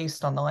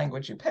based on the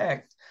language you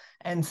picked.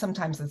 And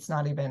sometimes it's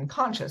not even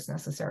conscious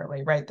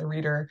necessarily, right? The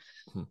reader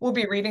will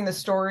be reading the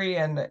story,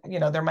 and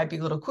there might be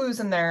little clues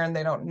in there and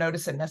they don't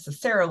notice it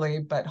necessarily,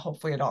 but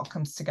hopefully it all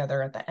comes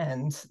together at the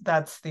end.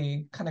 That's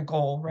the kind of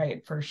goal,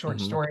 right, for a short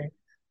Mm-hmm. story.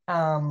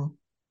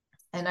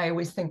 And I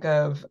always think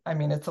of, I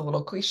mean, it's a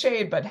little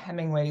cliched, but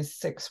Hemingway's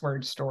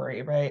 6-word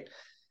story, right?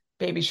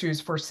 Baby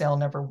shoes for sale,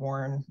 never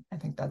worn. I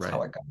think that's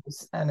how Right. it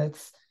goes. And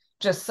it's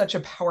just such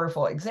a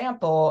powerful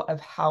example of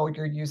how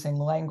you're using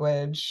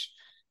language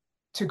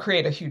to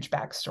create a huge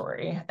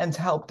backstory and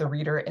to help the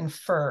reader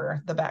infer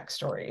the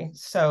backstory.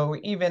 So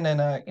even in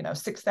a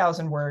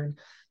 6,000 word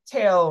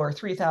tale or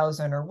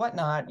 3,000 or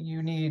whatnot,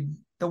 you need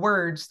the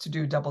words to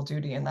do double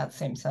duty in that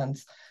same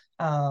sense.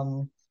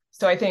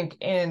 So I think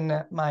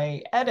in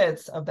my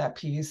edits of that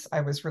piece,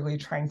 I was really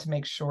trying to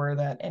make sure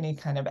that any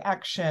kind of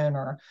action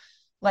or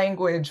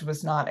language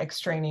was not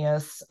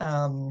extraneous.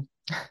 I'm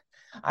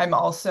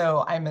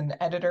an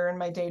editor in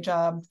my day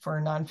job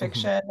for Mm-hmm.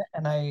 nonfiction,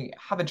 and I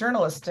have a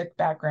journalistic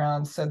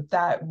background. So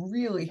that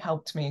really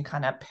helped me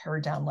kind of pare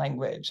down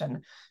language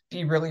and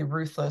be really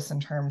ruthless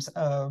in terms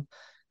of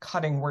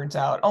cutting words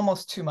out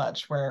almost too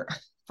much, where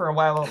for a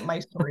while my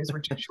stories were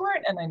too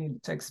short and I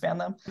needed to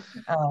expand them.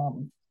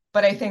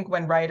 But I think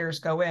when writers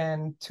go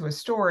into a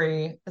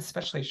story,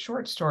 especially a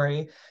short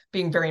story,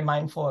 being very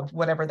mindful of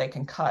whatever they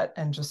can cut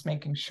and just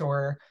making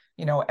sure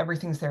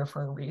everything's there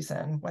for a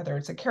reason, whether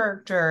it's a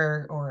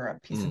character or a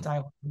piece of Mm.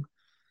 dialogue.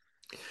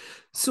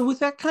 So with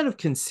that kind of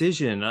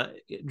concision,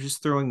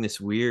 just throwing this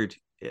weird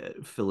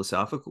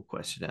philosophical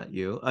question at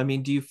you. I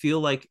mean, do you feel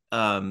like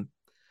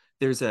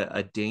there's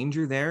a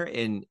danger there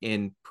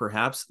in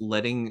perhaps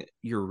letting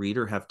your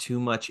reader have too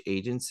much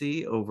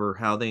agency over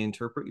how they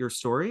interpret your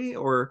story,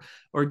 or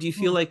do you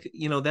feel like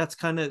that's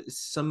kind of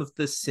some of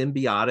the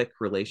symbiotic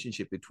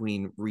relationship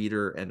between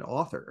reader and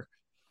author?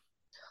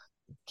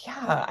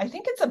 Yeah, I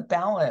think it's a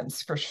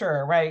balance for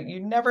sure, right? You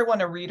never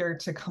want a reader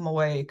to come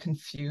away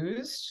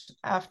confused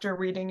after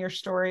reading your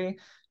story.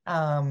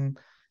 Um,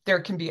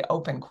 there can be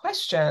open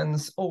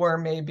questions or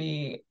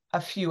maybe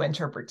a few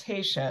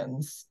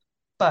interpretations,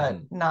 but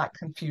Mm-hmm. not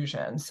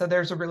confusion. So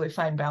there's a really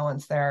fine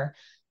balance there.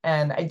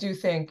 And I do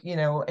think,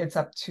 it's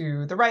up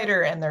to the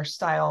writer and their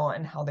style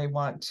and how they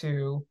want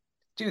to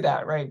do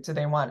that, right? Do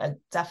they want a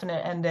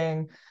definite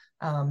ending?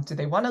 Do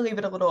they want to leave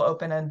it a little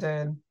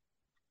open-ended?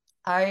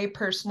 I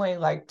personally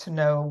like to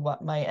know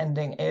what my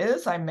ending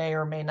is. I may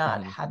or may not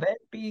Mm-hmm. have it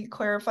be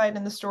clarified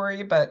in the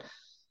story, but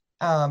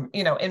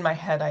in my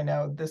head, I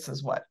know this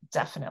is what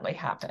definitely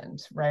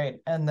happened, right?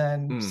 And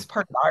then Mm. it's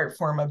part of the art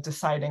form of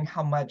deciding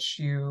how much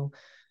you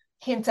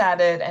hint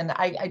at it. And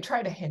I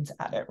try to hint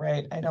at it,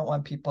 right? I don't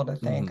want people to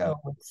think, Mm-hmm.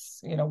 oh,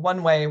 it's,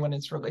 one way when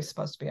it's really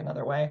supposed to be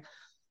another way.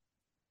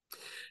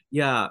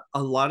 Yeah,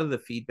 a lot of the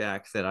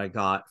feedback that I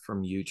got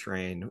from U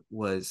Train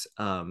was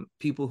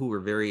people who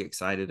were very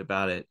excited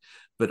about it,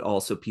 but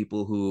also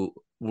people who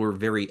were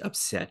very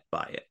upset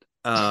by it.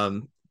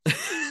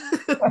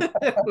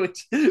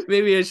 Which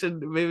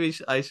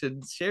I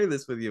should share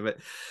this with you,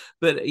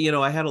 but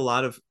I had a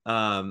lot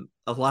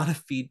of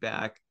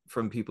feedback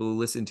from people who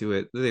listened to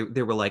it.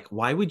 They were like,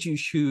 why would you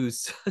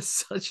choose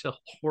such a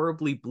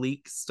horribly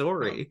bleak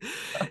story?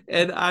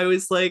 And I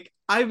was like,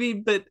 I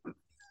mean, but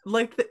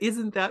like,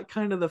 isn't that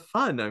kind of the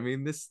fun? I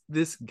mean,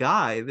 this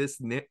guy, this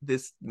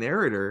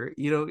narrator,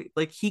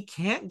 like, he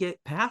can't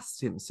get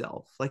past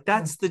himself. Like,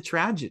 that's the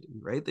tragedy,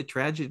 right? The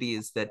tragedy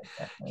is that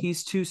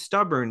he's too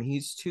stubborn,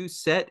 he's too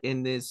set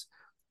in this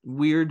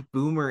weird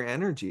boomer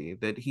energy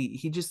that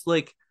he just,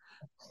 like,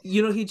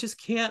 he just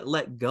can't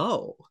let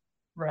go.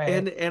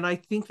 Right. And I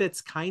think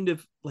that's kind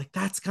of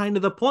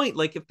the point.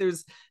 Like if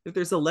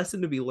there's a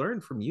lesson to be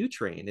learned from U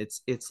Train,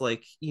 it's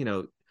like,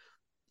 you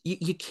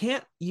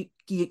can't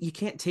you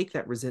can't take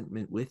that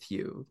resentment with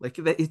you. Like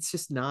that, it's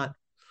just not,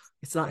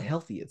 it's not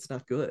healthy, it's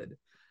not good.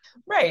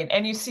 Right.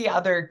 And you see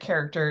other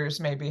characters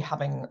maybe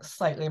having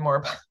slightly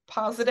more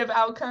positive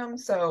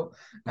outcomes. So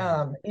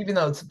Mhm. even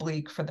though it's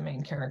bleak for the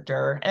main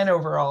character and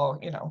overall,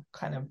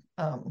 kind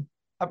of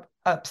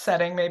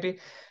upsetting maybe,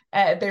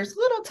 there's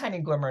little tiny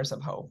glimmers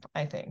of hope,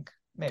 I think,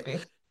 maybe.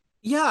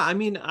 Yeah, I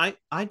mean,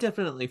 I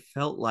definitely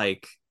felt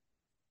like,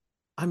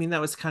 I mean,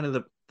 that was kind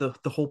of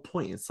the whole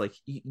point. It's like,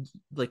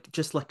 like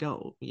just let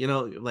go,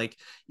 like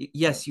Right.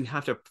 yes, you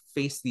have to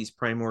face these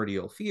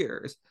primordial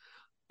fears,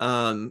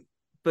 um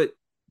but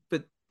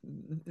but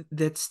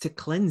that's to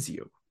cleanse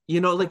you,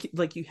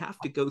 like you have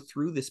to go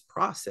through this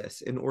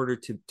process in order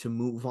to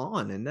move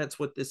on. And that's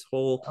what this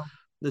whole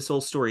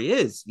story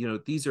is.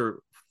 These are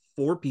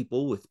four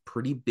people with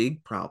pretty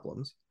big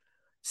problems,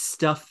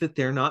 stuff that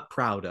they're not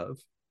proud of,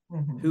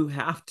 Mm-hmm. who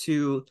have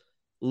to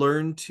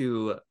learn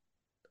to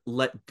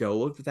let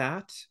go of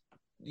that,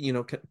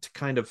 to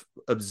kind of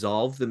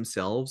absolve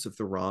themselves of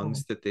the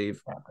wrongs that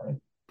Exactly.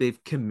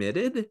 they've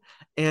committed.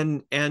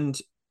 And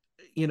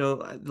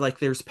like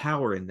there's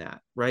power in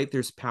that, right?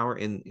 There's power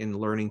in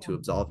learning to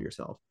absolve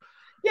yourself.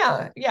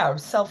 Yeah, yeah,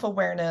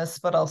 self-awareness,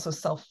 but also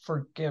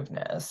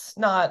self-forgiveness.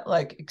 Not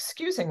like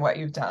excusing what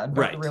you've done,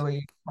 but Right.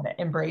 really kind of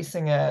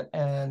embracing it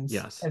and,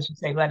 Yes. as you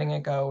say, letting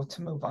it go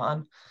to move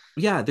on.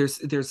 Yeah,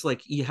 there's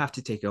like, you have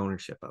to take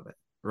ownership of it,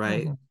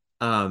 right?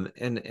 Hmm.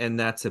 And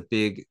that's a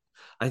big,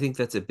 I think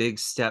that's a big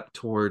step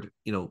toward,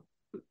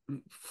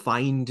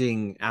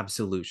 finding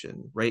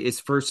absolution, right? Is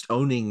first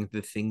owning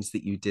the things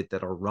that you did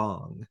that are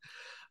wrong.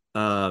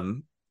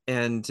 um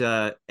and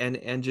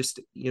just,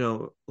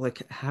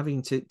 like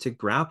having to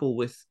grapple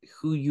with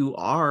who you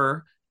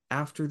are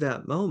after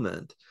that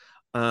moment.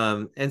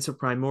 And so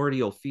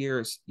primordial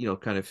fears,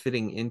 kind of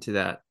fitting into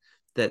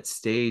that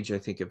stage, I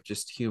think, of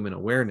just human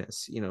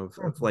awareness, of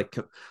Hmm. like,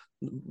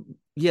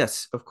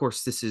 yes, of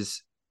course, this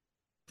is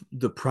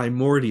the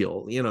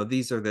primordial,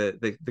 these are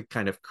the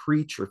kind of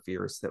creature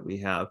fears that we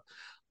have.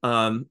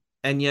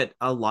 And yet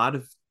a lot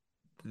of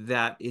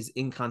that is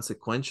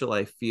inconsequential,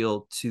 I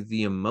feel, to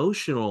the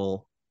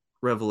emotional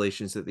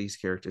revelations that these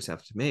characters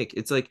have to make.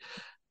 It's like,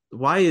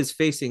 why is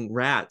facing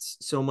rats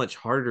so much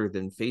harder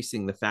than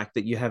facing the fact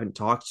that you haven't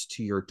talked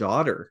to your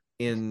daughter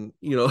in,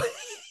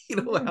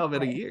 how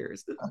many Right.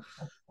 years?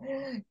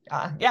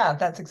 Yeah,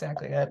 that's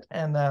exactly it.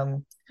 And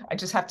I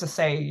just have to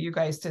say, you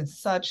guys did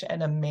such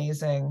an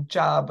amazing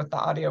job with the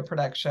audio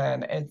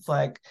production. It's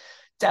like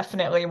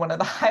definitely one of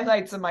the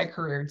highlights of my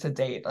career to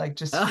date. Like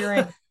just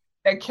hearing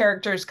the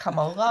characters come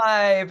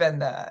alive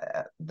and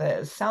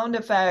the sound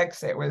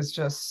effects, it was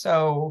just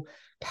so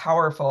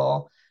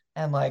powerful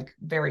and like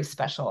very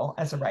special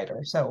as a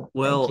writer. So thank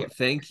Well, you.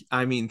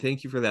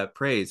 thank you for that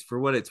praise. For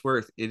what it's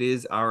worth, it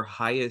is our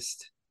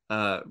highest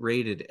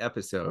rated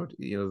episode,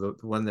 the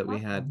one that we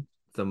had Awesome.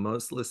 the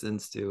most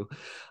listens to.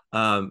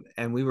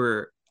 And we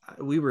were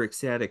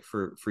ecstatic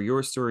for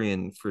your story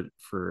and for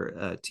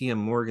TM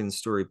Morgan's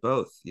story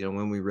both.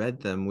 When we read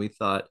them, we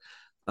thought,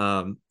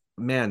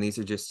 man, these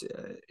are just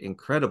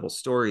incredible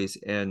stories,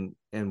 and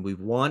we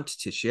want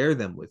to share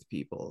them with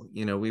people.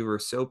 We were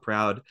so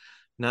proud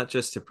not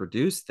just to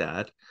produce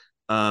that,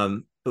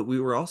 but we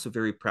were also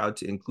very proud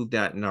to include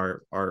that in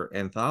our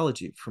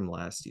anthology from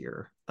last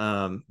year,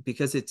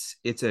 because it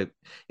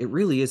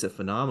really is a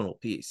phenomenal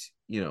piece.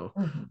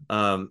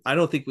 Mhm. I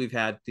don't think we've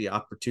had the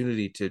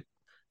opportunity to,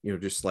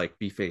 just like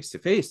be face to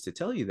face to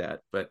tell you that,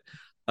 but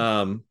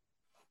um,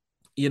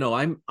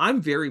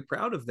 I'm very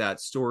proud of that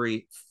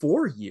story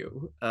for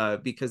you,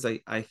 because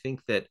I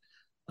think that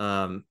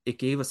it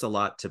gave us a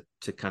lot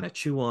to kind of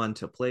chew on,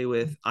 to play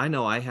with. I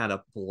know I had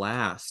a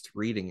blast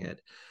reading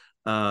it,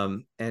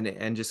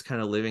 and just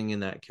kind of living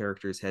in that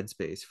character's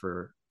headspace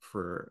for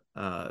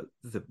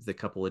the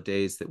couple of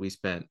days that we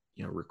spent,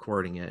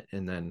 recording it,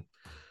 and then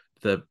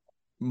the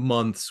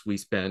months we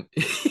spent,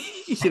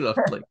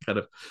 like kind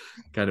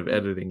of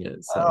editing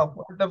it. So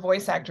Oh, the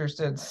voice actors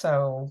did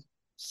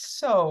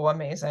so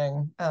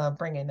amazing,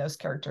 bringing those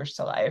characters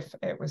to life.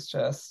 It was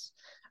just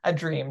a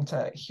dream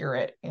to hear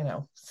it.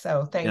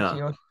 So thank yeah.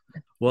 you.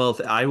 Well,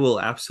 I will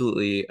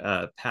absolutely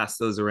pass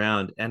those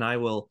around, and I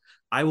will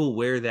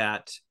wear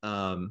that,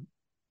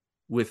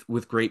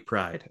 with great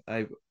pride.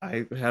 I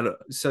had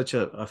such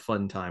a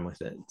fun time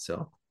with it.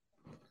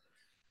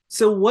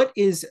 So what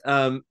is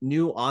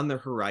new on the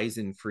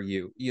horizon for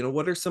you?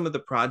 What are some of the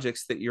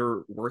projects that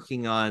you're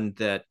working on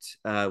that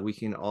we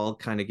can all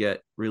kind of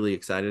get really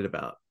excited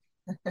about?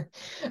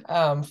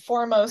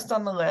 Foremost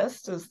on the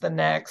list is the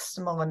next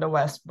Melinda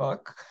West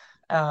book.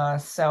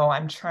 So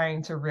I'm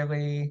trying to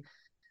really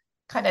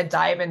kind of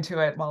dive into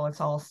it while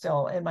it's all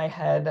still in my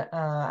head.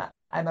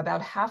 I'm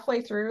about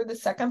halfway through the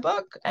second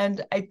book,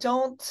 and I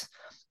don't.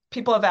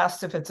 People have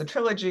asked if it's a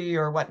trilogy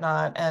or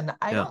whatnot, and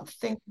I Yeah. don't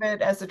think of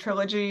it as a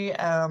trilogy.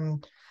 I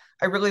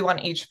really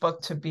want each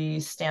book to be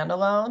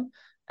standalone.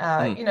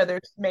 Mm.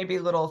 There's maybe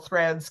little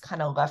threads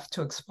kind of left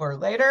to explore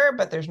later,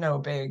 but there's no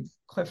big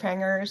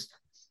cliffhangers.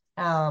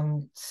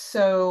 I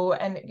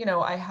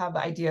have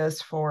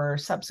ideas for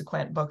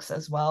subsequent books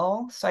as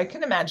well. So I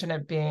can imagine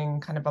it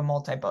being kind of a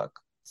multi-book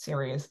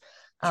series.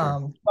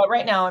 Sure. But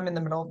right now I'm in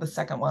the middle of the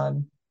second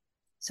one.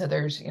 So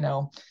there's,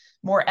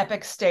 more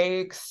epic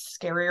stakes,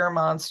 scarier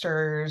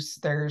monsters.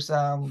 There's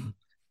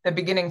the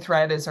beginning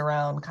thread is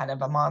around kind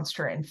of a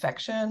monster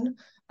infection,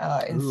 Ooh.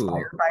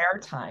 inspired by our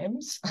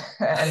times,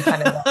 and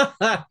kind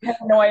of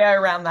paranoia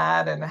around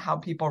that and how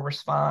people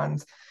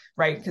respond,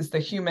 right? Because the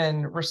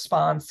human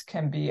response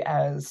can be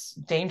as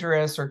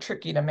dangerous or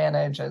tricky to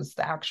manage as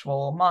the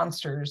actual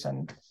monsters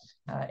and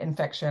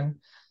infection.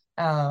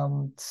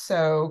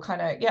 So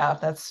kind of, yeah,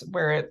 that's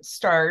where it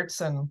starts.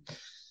 And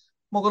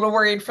I'm a little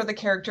worried for the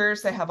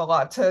characters. They have a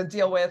lot to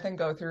deal with and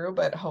go through,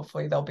 but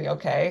hopefully they'll be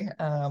okay.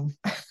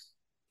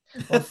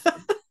 We'll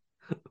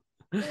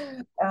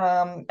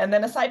and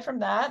then aside from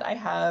that, I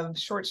have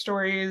short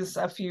stories,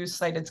 a few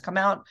slated to come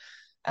out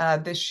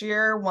this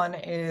year. One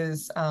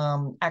is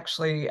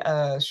actually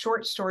a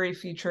short story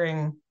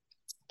featuring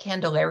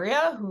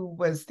Candelaria, who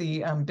was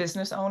the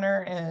business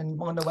owner in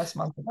Melinda West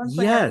Monthly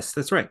Gunslinger. Yes,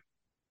 that's right.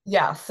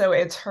 Yeah, so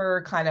it's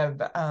her kind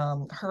of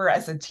her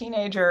as a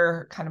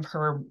teenager, kind of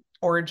her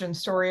origin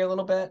story a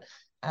little bit.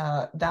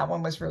 That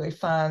one was really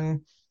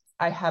fun.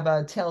 I have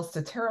a Tales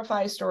to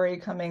Terrify story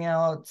coming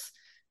out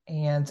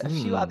and a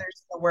few Mm.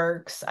 others in the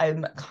works.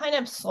 I'm kind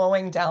of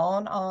slowing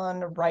down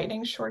on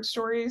writing short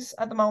stories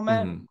at the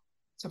moment Mm.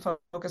 to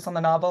focus on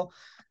the novel.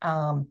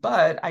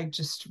 But I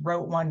just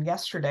wrote one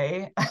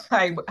yesterday.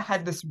 I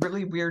had this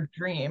really weird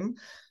dream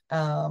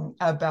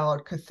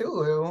about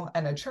Cthulhu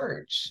and a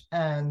church.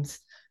 And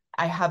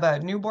I have a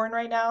newborn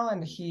right now,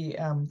 and he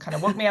kind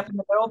of woke me up in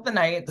the middle of the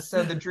night.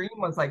 So the dream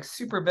was like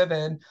super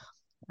vivid.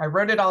 I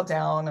wrote it all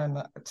down,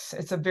 and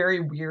it's a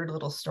very weird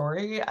little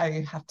story.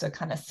 I have to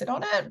kind of sit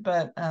on it,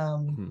 but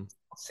Mm. we'll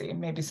see.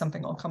 Maybe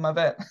something will come of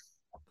it.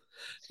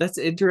 That's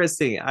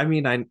interesting. I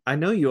mean, I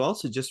know you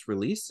also just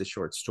released a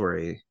short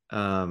story.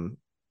 Didn't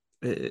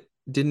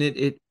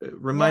it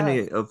remind Yeah,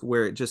 me of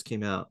where it just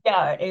came out?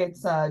 yeah.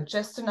 It's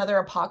Just Another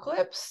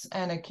Apocalypse,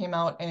 and it came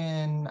out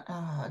in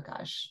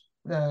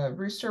the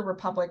Rooster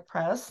Republic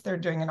Press. They're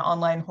doing an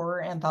online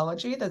horror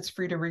anthology that's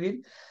free to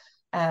read.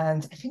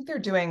 And I think they're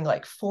doing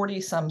like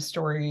 40 some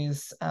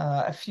stories,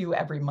 a few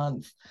every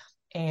month.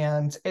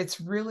 And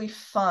it's really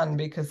fun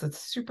because it's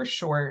super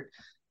short.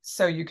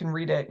 So you can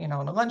read it,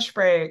 on a lunch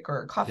break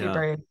or a coffee Yeah.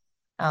 break.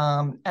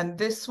 And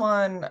this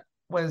one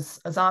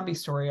was a zombie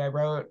story I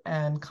wrote,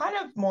 and kind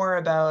of more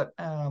about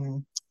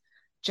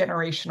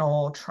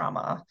generational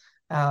trauma,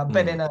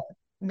 but in Mm. a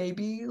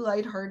maybe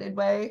lighthearted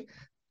way.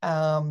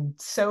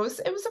 So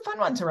it was a fun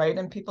one to write,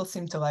 and people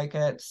seem to like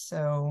it.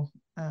 So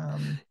yeah.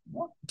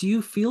 Do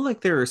you feel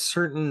like there are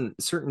certain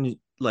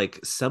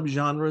like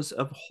subgenres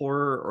of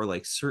horror or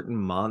like certain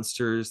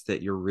monsters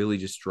that you're really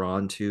just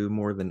drawn to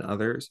more than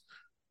others?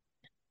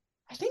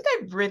 I think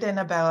I've written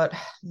about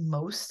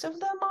most of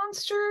the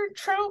monster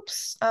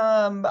tropes.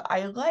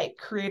 I like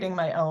creating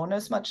my own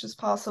as much as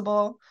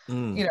possible,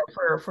 Mm.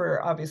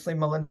 for obviously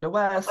Melinda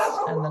West,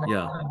 and then I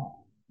Yeah. have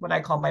what I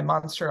call my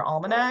monster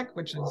almanac,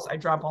 which is I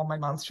drop all my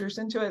monsters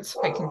into it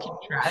so I can keep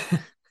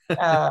track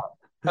uh,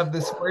 of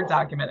this Word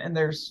document, and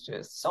there's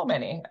just so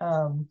many.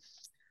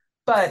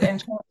 But in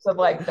terms of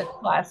like the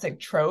classic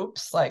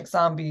tropes like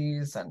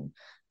zombies and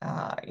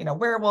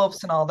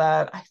werewolves and all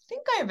that, I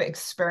think I've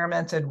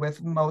experimented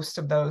with most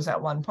of those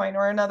at one point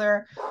or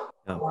another.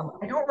 Yeah.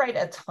 I don't write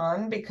a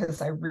ton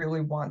because I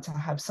really want to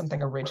have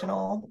something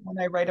original when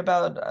I write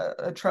about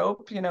a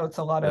trope. It's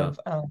a lot Yeah.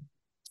 of,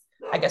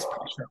 I guess,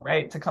 pressure,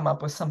 right, to come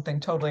up with something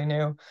totally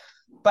new.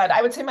 But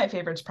I would say my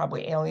favorite's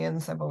probably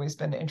aliens. I've always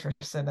been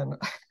interested in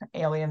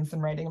aliens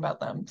and writing about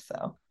them.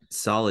 So,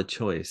 Solid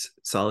choice.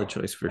 Solid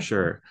choice for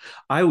sure.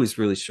 I was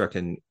really struck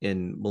in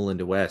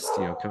Melinda West,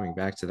 coming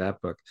back to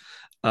that book.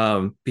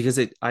 Because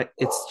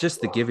it's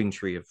just the giving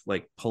tree of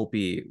like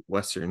pulpy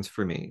westerns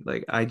for me.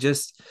 Like I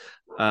just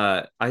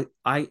I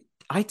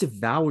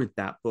devoured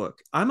that book.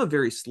 I'm a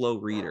very slow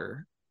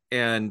reader,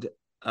 and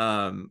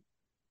um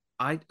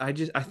I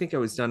think I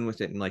was done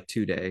with it in like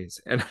 2 days.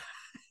 And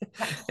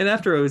nice. and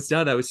after I was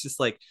done, I was just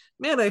like,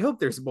 man, I hope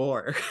there's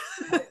more.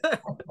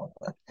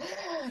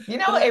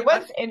 But It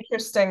was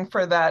interesting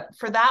for that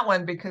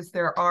one because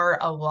there are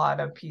a lot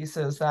of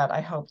pieces that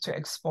I hope to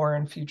explore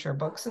in future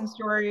books and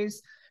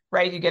stories,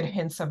 right? You get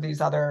hints of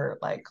these other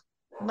like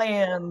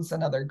lands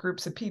and other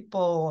groups of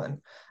people,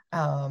 and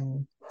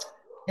um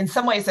in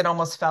some ways it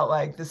almost felt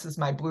like this is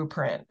my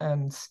blueprint,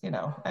 and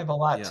I have a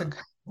lot to yeah.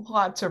 a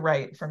lot to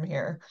write from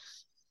here.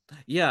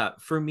 Yeah,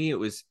 for me it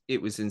was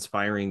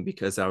inspiring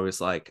because I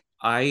was like,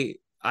 I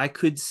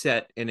could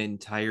set an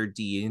entire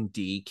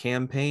D&D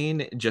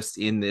campaign just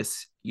in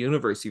this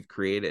universe you've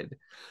created.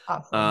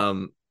 Awesome.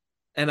 um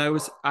and I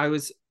was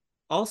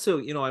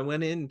also, I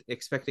went in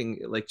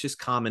expecting like just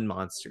common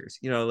monsters,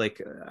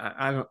 like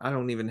I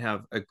don't even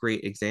have a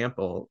great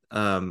example.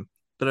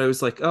 but I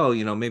was like, oh,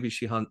 maybe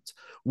she hunts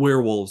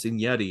werewolves and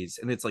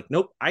yetis, and it's like,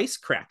 nope, ice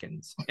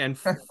krakens and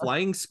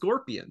flying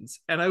scorpions,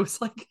 and I was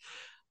like,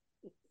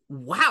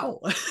 wow.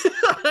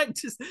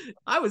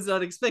 I was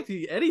not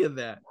expecting any of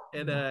that,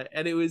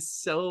 and it was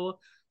so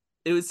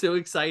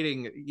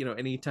exciting,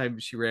 anytime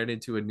she ran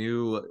into a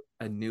new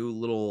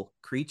little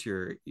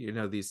creature,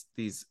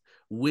 these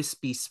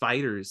wispy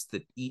spiders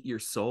that eat your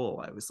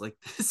soul. I was like,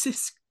 this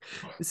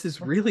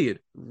is really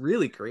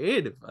really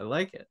creative. I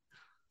like it.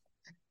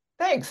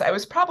 Thanks. I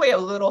was probably a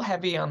little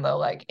heavy on the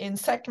like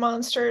insect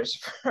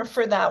monsters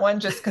for that one,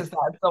 just because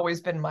that's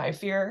always been my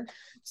fear.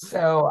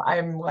 So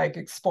I'm like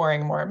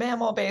exploring more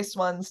mammal-based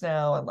ones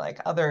now and like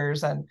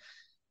others. And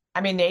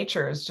I mean,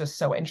 nature is just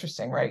so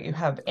interesting, right? You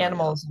have Oh yeah.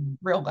 animals in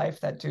real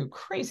life that do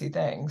crazy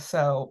things.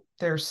 So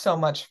there's so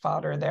much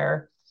fodder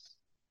there.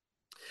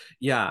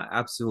 Yeah,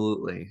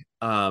 absolutely.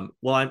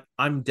 Well,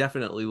 I'm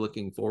definitely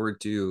looking forward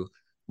to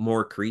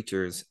more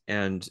creatures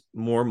and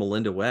more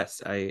Melinda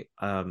West.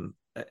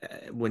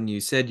 When you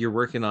said you're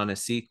working on a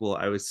sequel,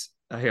 I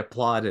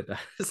applauded. I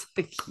was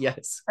like,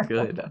 yes,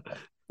 good.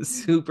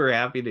 Super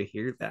happy to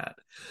hear that.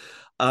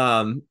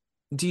 Um,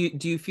 do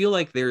you feel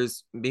like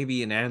there's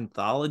maybe an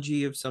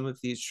anthology of some of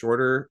these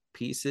shorter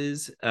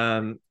pieces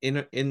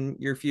in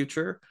your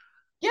future?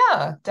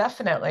 Yeah,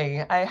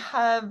 definitely. I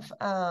have,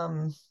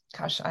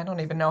 gosh, I don't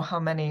even know how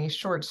many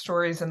short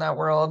stories in that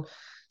world.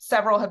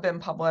 Several have been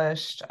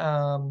published,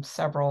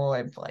 several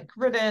I've like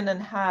written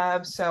and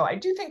have. So I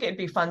do think it'd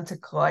be fun to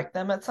collect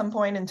them at some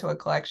point into a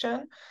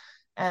collection.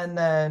 And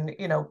then,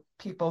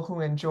 people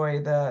who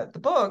enjoy the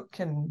book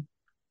can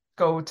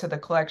go to the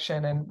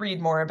collection and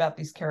read more about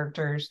these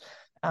characters.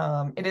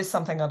 It is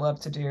something I'd love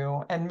to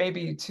do. And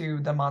maybe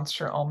to the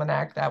Monster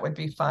Almanac, that would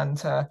be fun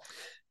to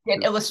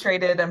get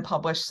illustrated and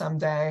published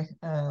someday.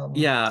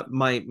 Yeah,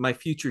 my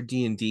future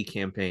D&D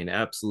campaign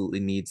absolutely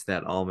needs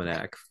that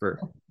almanac for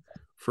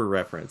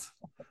reference.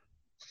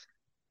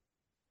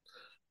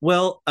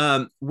 Well,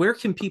 where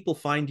can people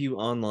find you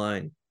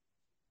online?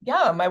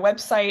 Yeah, my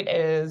website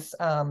is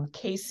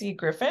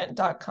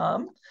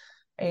kcgrifant.com.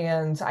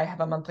 And I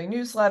have a monthly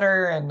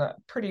newsletter and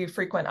pretty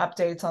frequent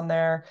updates on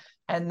there.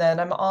 And then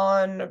I'm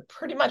on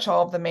pretty much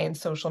all of the main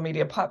social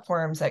media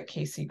platforms at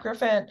KC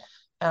Grifant,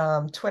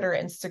 Twitter,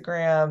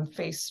 Instagram,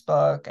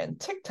 Facebook, and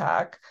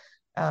TikTok.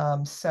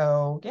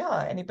 So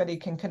yeah, anybody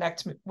can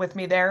connect with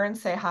me there and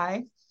say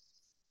hi.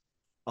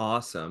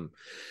 Awesome.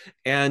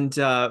 And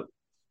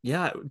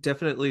yeah,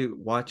 definitely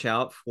watch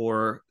out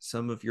for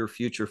some of your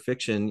future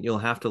fiction. You'll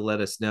have to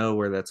let us know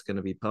where that's going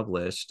to be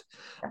published.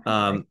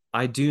 Definitely.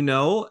 I do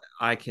know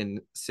I can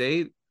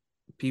say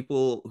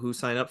people who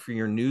sign up for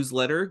your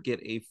newsletter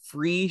get a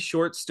free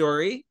short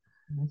story.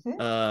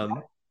 Mhm.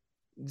 Um,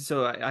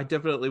 so I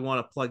definitely want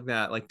to plug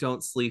that. Like,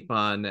 don't sleep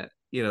on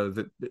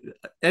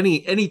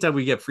anytime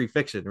we get free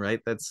fiction,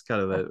 right? That's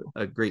kind of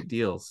a great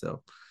deal.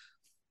 So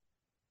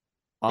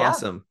Yeah.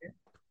 awesome.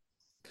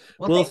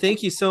 Well, Well, thank you.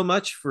 thank you so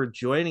much for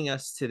joining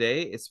us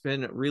today. It's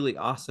been really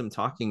awesome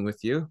talking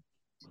with you.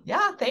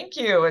 Yeah, thank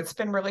you. It's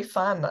been really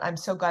fun. I'm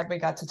so glad we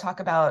got to talk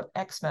about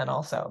X-Men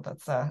also.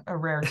 That's a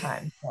rare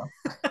time.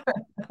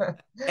 So.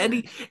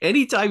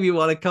 Anytime you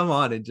want to come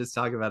on and just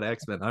talk about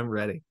X-Men, I'm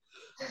ready.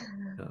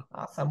 So.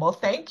 Awesome. Well,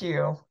 thank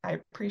you. I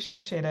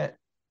appreciate it.